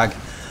that frag.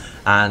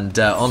 And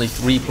only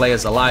 3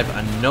 players alive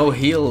and no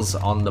heals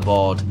on the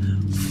board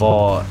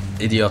for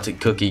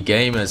Idiotic Cookie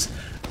Gamers.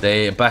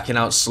 They're backing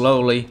out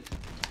slowly.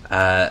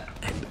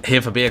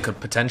 Here for Bier could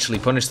potentially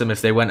punish them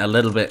if they went a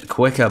little bit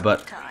quicker,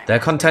 but they're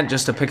content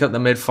just to pick up the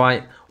mid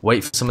fight,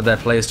 wait for some of their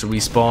players to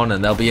respawn,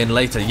 and they'll be in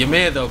later.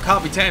 Ymir though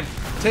can't be tamed,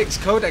 takes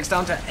Codex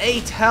down to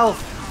 8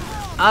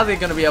 health. Are they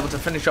going to be able to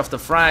finish off the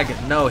frag?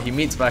 No, he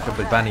meets back up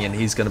with Banny and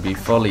he's going to be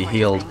fully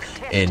healed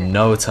in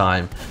no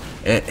time.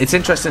 It's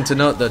interesting to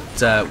note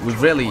that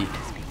we've really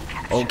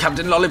Oh,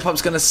 Captain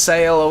Lollipop's going to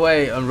sail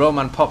away, and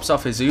Roman pops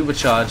off his Uber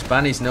charge.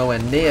 Banny's nowhere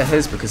near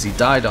his because he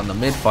died on the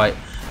mid-fight,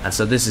 and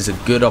so this is a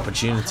good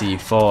opportunity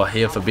for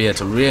here for Bier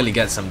to really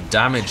get some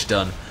damage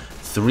done.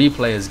 3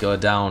 players go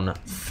down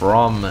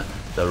from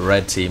the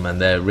red team, and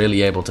they're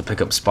really able to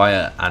pick up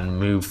Spire and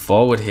move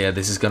forward here.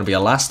 This is going to be a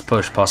last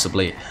push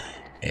possibly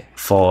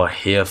for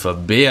here for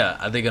Bier.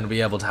 Are they going to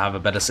be able to have a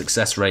better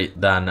success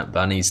rate than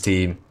Banny's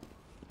team?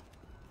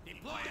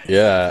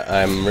 Yeah,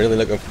 I'm really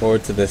looking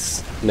forward to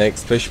this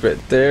next push, but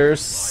they're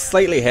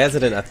slightly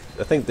hesitant. I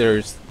think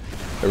they're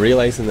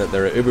realizing that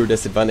they're at uber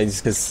disadvantage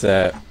because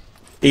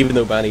even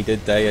though Banny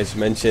did die, as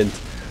you mentioned,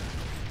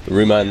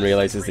 Ruman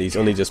realizes that he's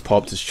only just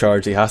popped his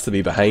charge. He has to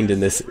be behind in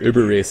this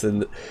uber race,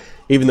 and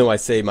even though I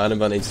say man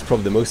advantage is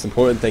probably the most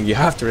important thing, you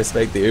have to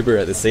respect the uber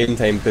at the same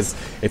time, because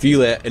if you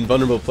let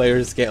invulnerable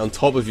players get on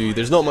top of you,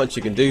 there's not much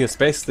you can do,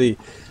 especially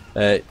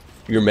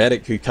your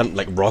medic who can't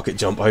like rocket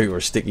jump out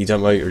or sticky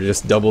jump out or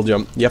just double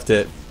jump. You have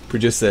to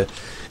produce a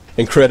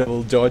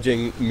incredible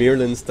dodging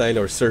Merlin style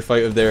or surf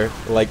out of there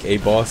like a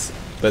boss.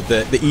 But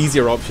the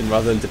easier option,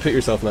 rather than to put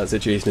yourself in that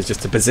situation, is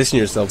just to position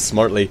yourself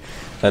smartly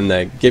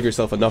and give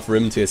yourself enough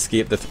room to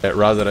escape the threat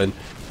rather than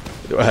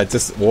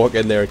just walk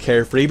in there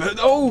carefree. But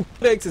oh,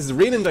 Rex is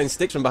raining down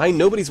sticks from behind.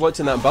 Nobody's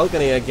watching that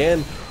balcony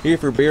again. Here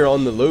for Bier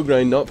on the low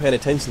ground, not paying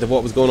attention to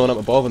what was going on up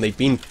above, and they've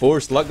been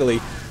forced. Luckily,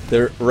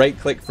 the right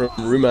click from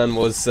Ruman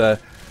was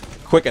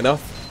quick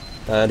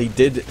enough, and he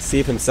did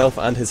save himself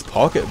and his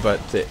pocket,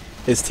 but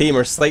his team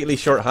are slightly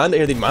short-handed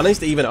here. They managed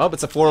to even it up.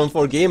 It's a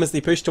 4-on-4 game as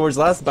they push towards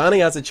last. Banny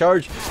has a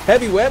charge.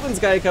 Heavy weapons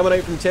guy coming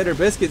out from Cheddar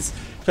Biscuits,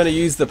 trying to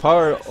use the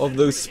power of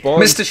those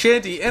spawns. Mr.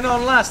 Shady in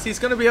on last. He's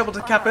going to be able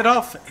to cap it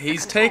off.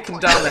 He's taken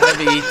down the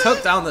heavy. He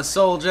took down the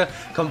soldier,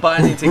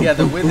 combining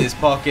together with his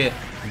pocket.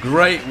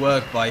 Great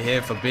work by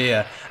here for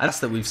Bier. And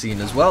that's that we've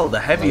seen as well. The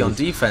heavy on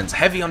defense.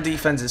 Heavy on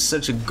defense is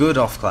such a good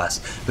off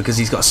class because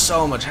he's got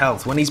so much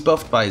health. When he's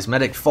buffed by his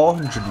medic,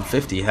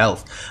 450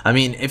 health. I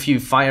mean, if you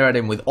fire at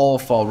him with all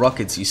 4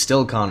 rockets, you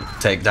still can't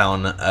take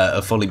down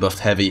a fully buffed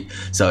heavy.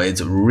 So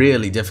it's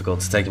really difficult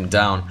to take him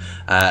down.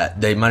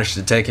 They managed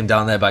to take him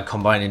down there by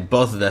combining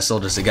both of their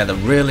soldiers together.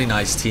 Really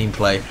nice team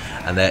play,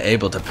 and they're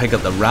able to pick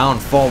up the round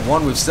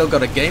 4-1. We've still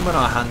got a game on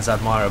our hands,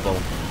 Admirable.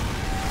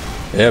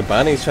 Yeah,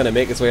 Banny's trying to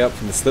make his way up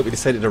from the slope. He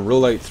decided to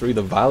roll out through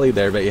the valley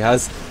there, but he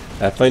has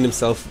found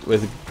himself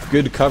with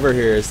good cover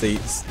here as he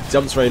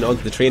jumps around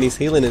onto the train. He's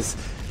healing his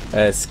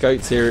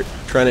scouts here,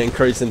 trying to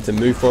encourage them to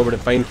move forward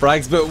and find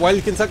frags. But while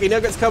Kentucky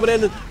Nuggets coming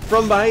in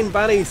from behind,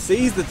 Banny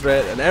sees the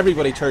threat and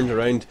everybody turns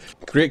around.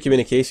 Great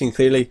communication,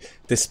 clearly,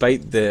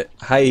 despite the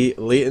high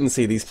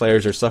latency these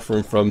players are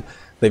suffering from.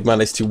 They've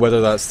managed to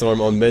weather that storm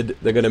on mid.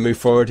 They're going to move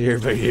forward here,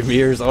 but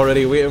Ymir's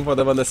already waiting for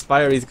them on the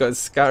spire. He's got his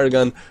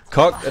scattergun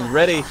cocked and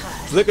ready.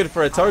 He's looking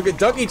for a target.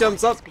 Ducky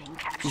jumps up.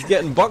 He's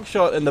getting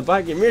buckshot in the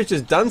back. Ymir's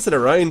just dancing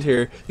around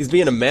here. He's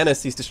being a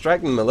menace. He's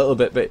distracting them a little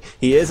bit, but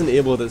he isn't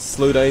able to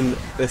slow down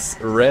this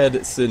red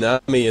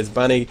tsunami as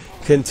Banny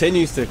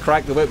continues to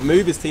crack the whip,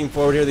 move his team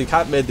forward here. They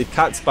cat mid, they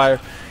cat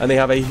spire, and they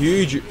have a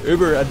huge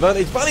uber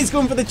advantage. Banny's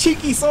going for the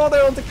cheeky saw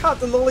there onto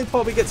Captain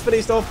Lollipop. He gets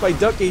finished off by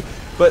Ducky.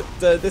 But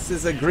this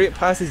is a great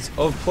passage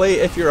of play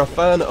if you're a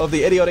fan of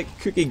the Idiotic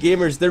Cookie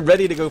Gamers. They're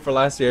ready to go for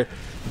last year.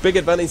 Big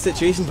advantage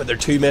situation, but they're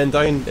 2 men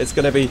down. It's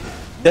going to be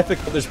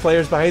difficult. There's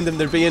players behind them.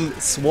 They're being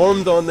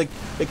swarmed on.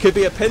 It could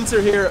be a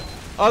pincer here.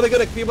 Are they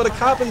going to be able to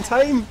cap in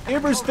time?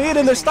 Uber's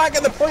fading. They're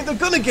stacking the point. They're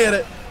going to get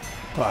it.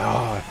 Oh,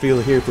 I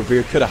feel here for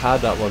Bier could have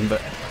had that one,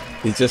 but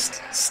he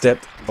just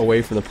stepped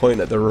away from the point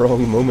at the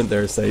wrong moment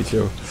there,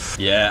 Sideshow.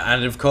 Yeah,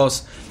 and of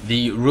course,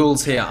 the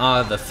rules here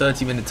are the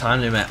 30-minute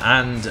time limit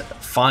and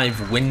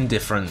 5 win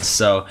difference.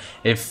 So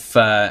if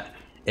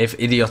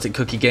Idiotic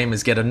Cookie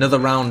Gamers get another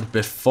round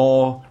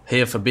before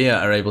here for Bier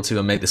are able to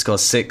and make the score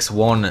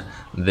 6-1,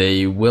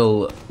 they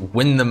will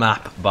win the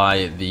map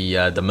by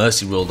the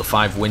mercy rule, the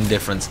 5 win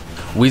difference.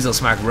 Weasel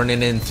Smack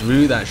running in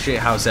through that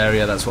shithouse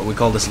area. That's what we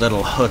call this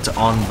little hut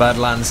on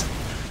Badlands.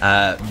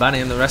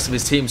 Banny and the rest of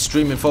his team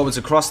streaming forwards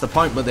across the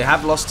point, but they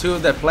have lost 2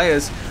 of their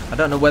players. I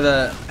don't know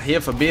whether here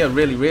for Bier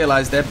really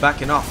realise they're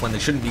backing off when they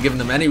shouldn't be giving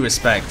them any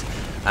respect.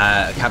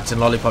 Captain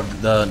Lollipop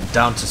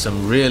down to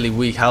some really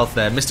weak health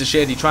there. Mr.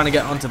 Shady trying to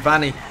get onto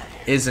Banny,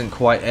 isn't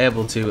quite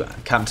able to.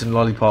 Captain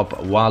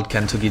Lollipop, Wild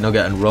Kentucky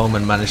Nugget and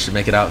Roman managed to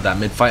make it out of that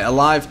mid-fight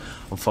alive.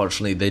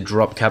 Unfortunately, they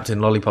drop Captain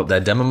Lollipop,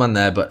 their demoman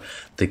there, but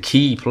the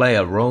key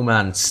player,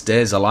 Roman,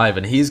 stays alive,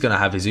 and he's going to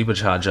have his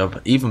supercharge up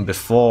even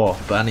before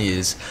Banny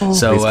is.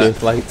 So, he's being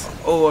flanked.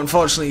 Oh,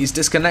 unfortunately, he's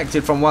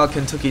disconnected from Wild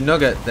Kentucky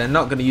Nugget. They're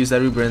not going to use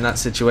their Uber in that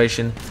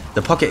situation.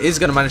 The pocket is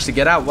going to manage to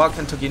get out. Wild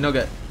Kentucky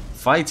Nugget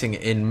fighting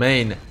in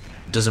main.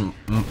 Doesn't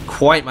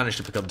quite manage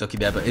to pick up Ducky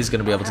there, but is going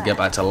to be able to get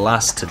back to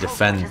last to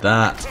defend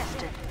that.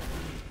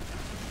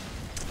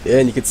 Yeah,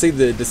 and you could see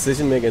the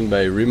decision making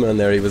by Ruman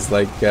there. He was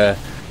like,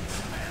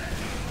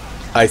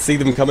 I see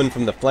them coming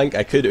from the flank.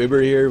 I could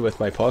Uber here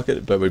with my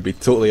pocket, but would be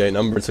totally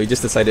outnumbered. So he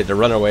just decided to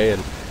run away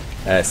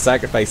and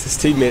sacrifice his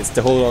teammates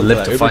to hold on to that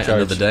Live to Uber fight charge.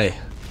 another day.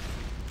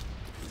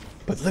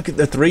 But look at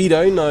the 3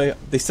 down now.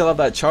 They still have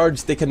that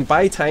charge. They can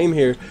buy time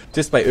here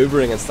just by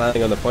Ubering and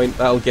standing on the point.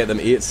 That'll get them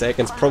 8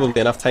 seconds. Probably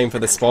enough time for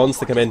the spawns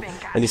to come in.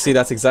 And you see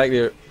that's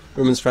exactly what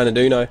Ruman's trying to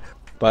do now.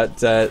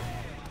 But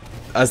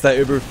as that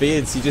Uber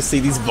fades, you just see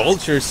these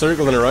vultures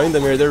circling around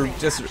them here. They're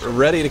just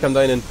ready to come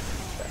down and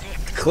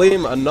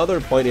claim another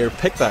point here,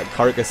 pick that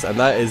carcass, and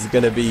that is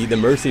going to be the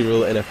mercy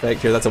rule in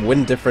effect here. That's a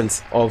win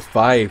difference of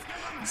 5.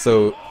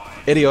 So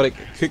Idiotic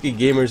Cookie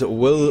Gamers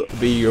will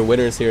be your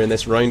winners here in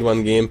this round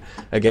 1 game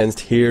against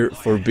Here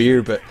for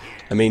Beer. But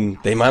I mean,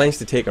 they managed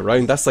to take a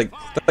round. That's like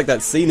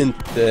that scene in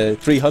the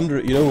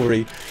 300, you know, where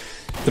he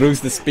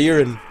throws the spear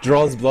and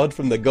draws blood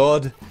from the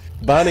god.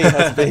 Banny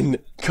has been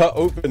cut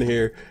open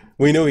here.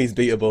 We know he's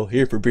beatable.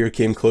 Here for Beer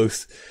came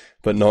close,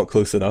 but not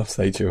close enough,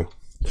 Sideshow.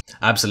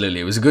 Absolutely,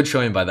 it was a good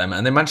showing by them,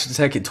 and they managed to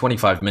take it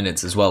 25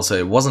 minutes as well, so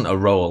it wasn't a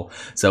roll.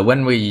 So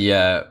when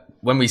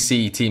we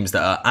see teams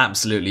that are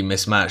absolutely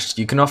mismatched,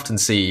 you can often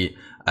see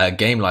a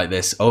game like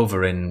this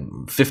over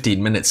in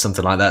 15 minutes,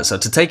 something like that. So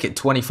to take it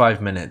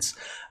 25 minutes,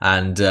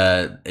 and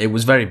it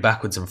was very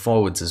backwards and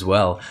forwards as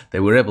well. They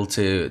were able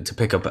to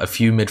pick up a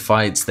few mid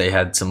fights. They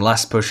had some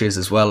last pushes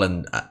as well,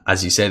 and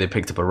as you say, they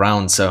picked up a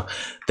round. So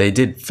they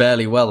did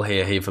fairly well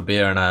here for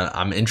Bier, and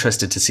I'm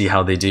interested to see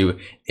how they do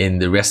in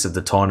the rest of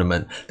the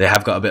tournament. They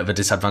have got a bit of a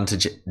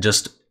disadvantage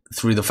just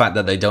through the fact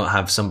that they don't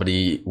have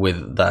somebody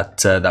with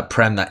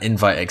that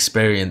invite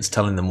experience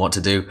telling them what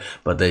to do,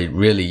 but they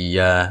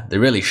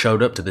really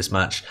showed up to this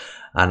match,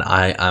 and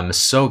I am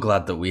so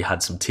glad that we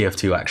had some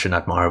TF2 action,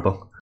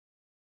 Admirable.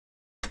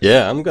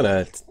 Yeah, I'm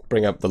gonna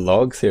bring up the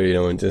logs here, you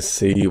know, and just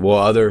see what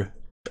other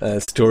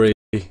story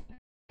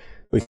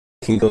we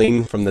can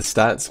glean from the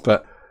stats.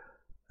 But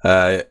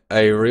the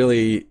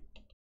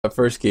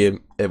first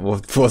game, it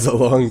was a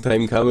long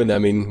time coming. I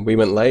mean, we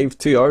went live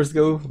 2 hours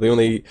ago. They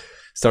only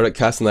started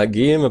casting that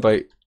game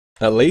about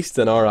at least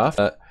an hour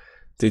after that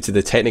due to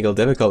the technical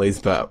difficulties,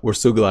 but we're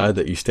so glad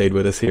that you stayed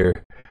with us here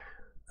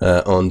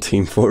on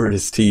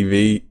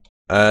teamfortress.tv.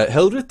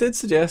 Hildreth did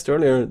suggest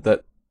earlier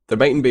that there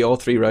mightn't be all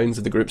 3 rounds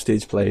of the group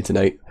stage play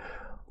tonight,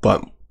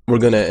 but we're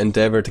going to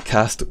endeavour to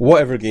cast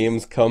whatever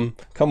games come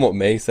what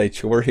may.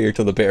 Sideshow, we're here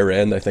till the bitter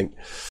end, I think.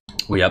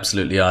 We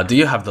absolutely are. Do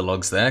you have the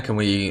logs there? Can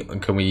we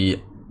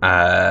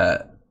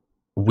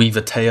weave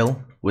a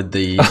tale with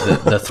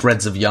the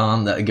threads of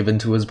yarn that are given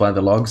to us by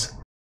the logs?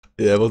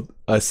 Yeah, well,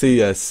 I see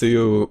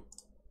Suyooo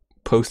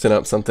posting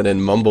up something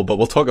in Mumble, but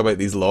we'll talk about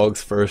these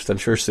logs first. I'm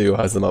sure Suyooo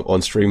has them up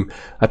on stream.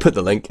 I put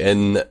the link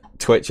in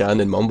Twitch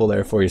and in Mumble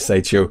there for you,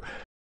 Sideshow.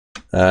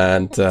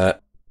 And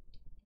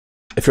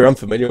if you're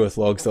unfamiliar with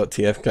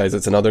logs.tf, guys,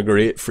 it's another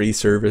great free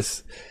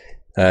service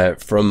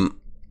from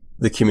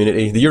the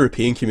community, the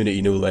European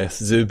community no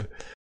less. Zub,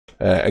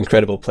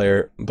 incredible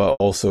player, but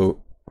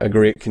also a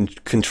great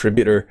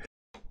contributor,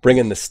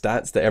 bringing the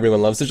stats that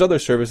everyone loves. There's other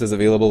services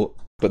available,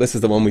 but this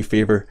is the one we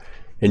favour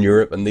in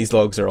Europe, and these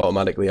logs are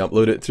automatically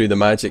uploaded through the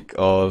magic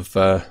of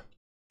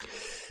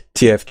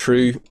TF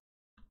True,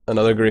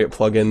 another great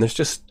plugin. There's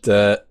just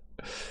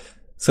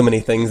so many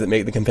things that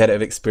make the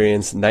competitive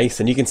experience nice,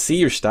 and you can see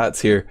your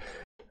stats here,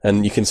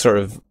 and you can sort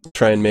of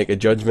try and make a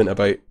judgment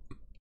about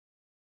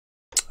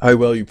how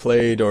well you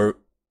played, or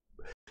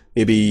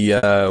maybe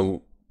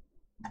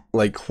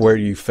like where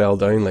you fell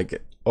down.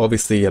 Like,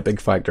 obviously a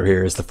big factor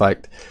here is the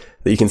fact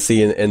that you can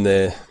see in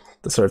the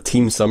sort of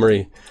team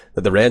summary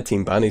that the red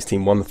team, Banny's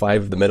team, won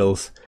 5 of the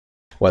middles,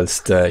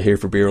 whilst Here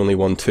for Beer only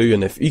won 2.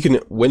 And if you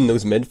can win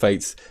those mid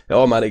fights, it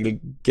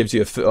automatically gives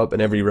you a foot up in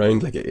every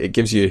round. Like, it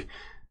gives you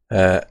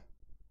a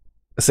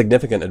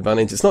significant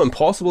advantage. It's not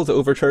impossible to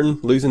overturn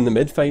losing the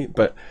mid fight,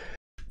 but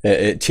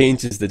it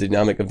changes the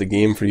dynamic of the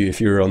game for you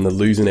if you're on the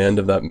losing end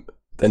of that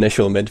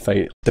initial mid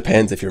fight.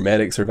 Depends if your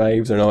medic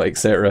survives or not,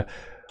 etc.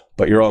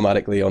 But you're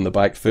automatically on the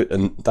back foot,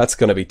 and that's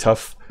going to be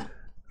tough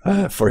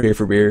for Here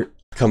for Beer to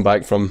come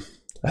back from.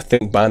 I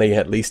think Banny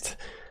at least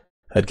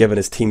had given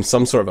his team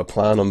some sort of a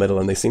plan on middle,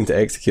 and they seem to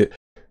execute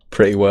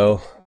pretty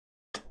well.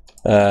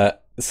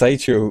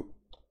 Sideshow,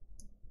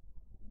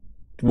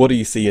 what do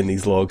you see in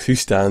these logs? Who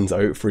stands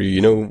out for you?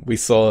 You know, we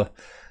saw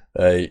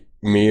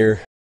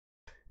Bier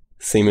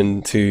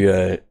seeming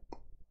to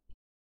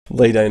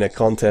lay down a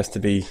contest to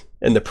be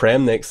in the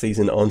Prem next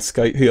season on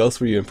Scout. Who else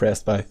were you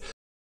impressed by?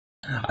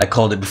 I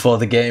called it before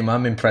the game.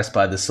 I'm impressed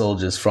by the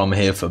soldiers from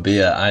Here for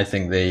Beer. I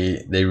think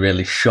they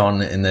really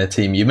shone in their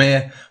team.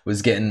 Bier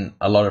was getting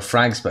a lot of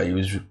frags, but he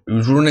was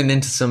running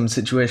into some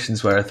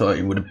situations where I thought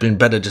it would have been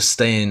better just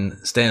staying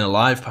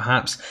alive,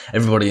 perhaps.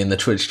 Everybody in the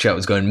Twitch chat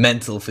was going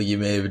mental for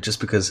Bier just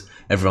because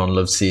everyone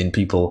loves seeing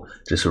people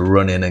just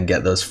run in and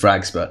get those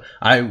frags. But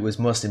I was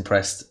most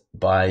impressed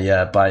by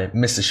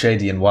Mr.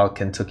 Shady and Wild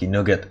Kentucky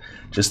Nugget.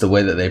 Just the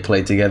way that they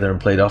played together and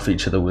played off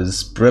each other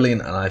was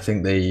brilliant, and I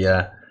think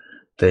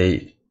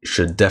they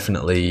should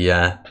definitely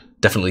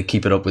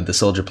keep it up with the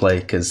soldier play,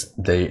 because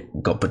they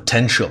got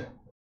potential.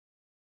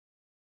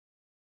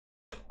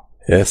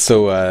 Yeah,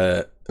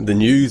 so the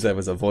news I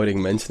was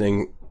avoiding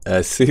mentioning,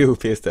 Suyooo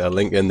pasted a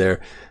link in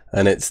there,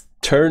 and it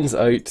turns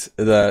out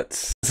that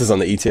this is on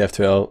the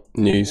ETF12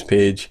 news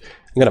page.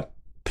 I'm going to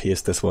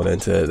paste this one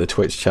into the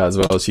Twitch chat as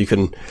well, so you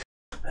can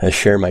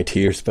share my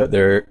tears. But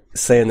they're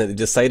saying that they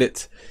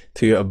decided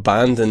to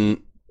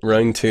abandon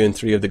round 2 and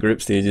 3 of the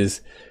group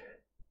stages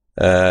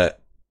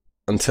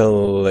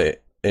until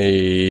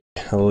a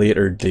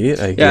later date,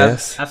 I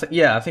guess. I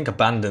think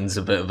abandon's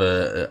a bit of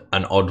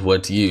an odd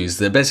word to use.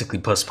 They're basically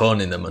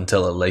postponing them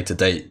until a later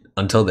date,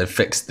 until they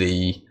fix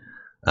the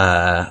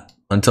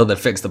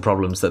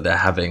problems that they're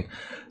having.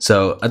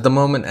 So at the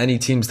moment, any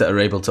teams that are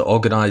able to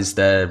organize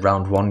their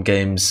round 1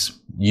 games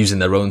using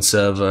their own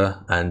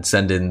server and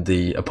sending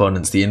the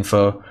opponents the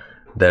info,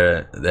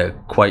 they're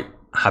quite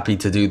happy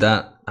to do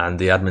that, and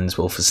the admins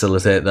will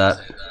facilitate that.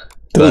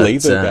 Don't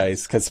leave though,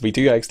 guys, because we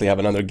do actually have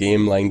another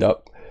game lined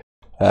up.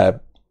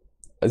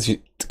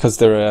 Because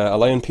they're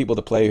allowing people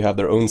to play who have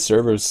their own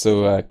servers.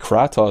 So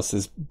Kratos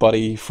is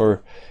buddy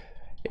for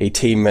a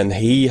team, and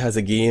he has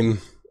a game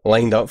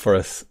lined up for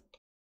us.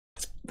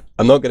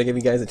 I'm not going to give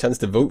you guys a chance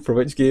to vote for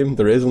which game.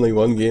 There is only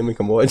one game we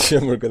can watch,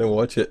 and we're going to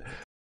watch it.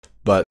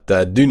 But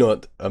do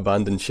not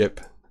abandon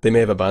ship. They may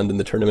have abandoned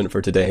the tournament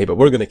for today, but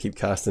we're going to keep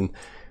casting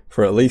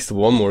for at least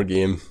one more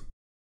game.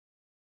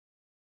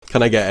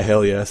 Can I get a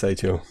hell yes,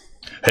 Sideshow?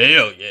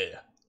 Hell yeah!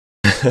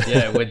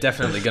 Yeah, we're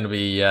definitely going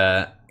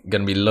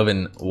to be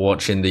loving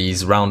watching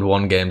these round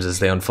 1 games as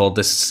they unfold.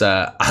 This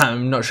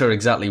I'm not sure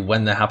exactly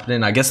when they're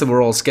happening. I guess they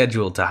were all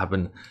scheduled to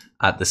happen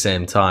at the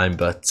same time,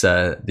 but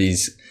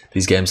these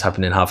games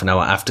happen in half an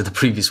hour after the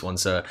previous one,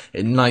 so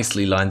it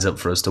nicely lines up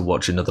for us to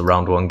watch another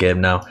round 1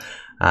 game now.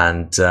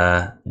 And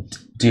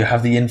do you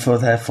have the info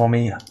there for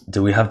me?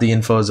 Do we have the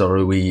infos, or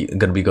are we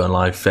going to be going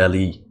live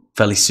fairly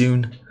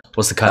soon?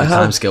 What's the kind of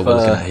timescale we're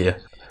looking at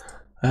here?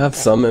 I have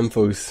some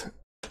infos.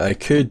 I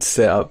could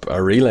set up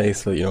a relay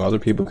so that other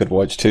people could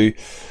watch too,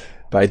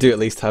 but I do at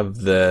least have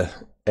the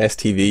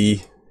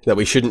STV that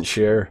we shouldn't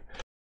share,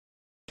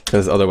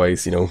 because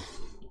otherwise,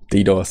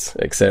 DDoS,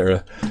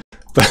 etc.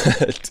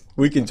 But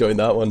we can join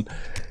that one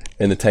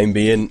in the time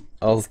being.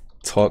 I'll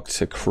talk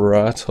to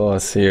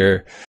Kratos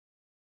here,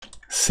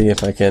 see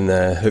if I can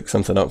hook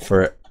something up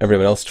for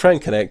everyone else. Try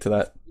and connect to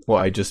that,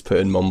 what I just put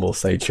in Mumble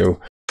Sideshow.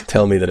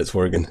 Tell me that it's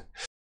working.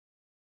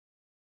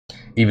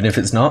 Even if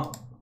it's not?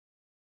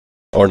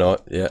 Or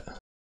not, yeah.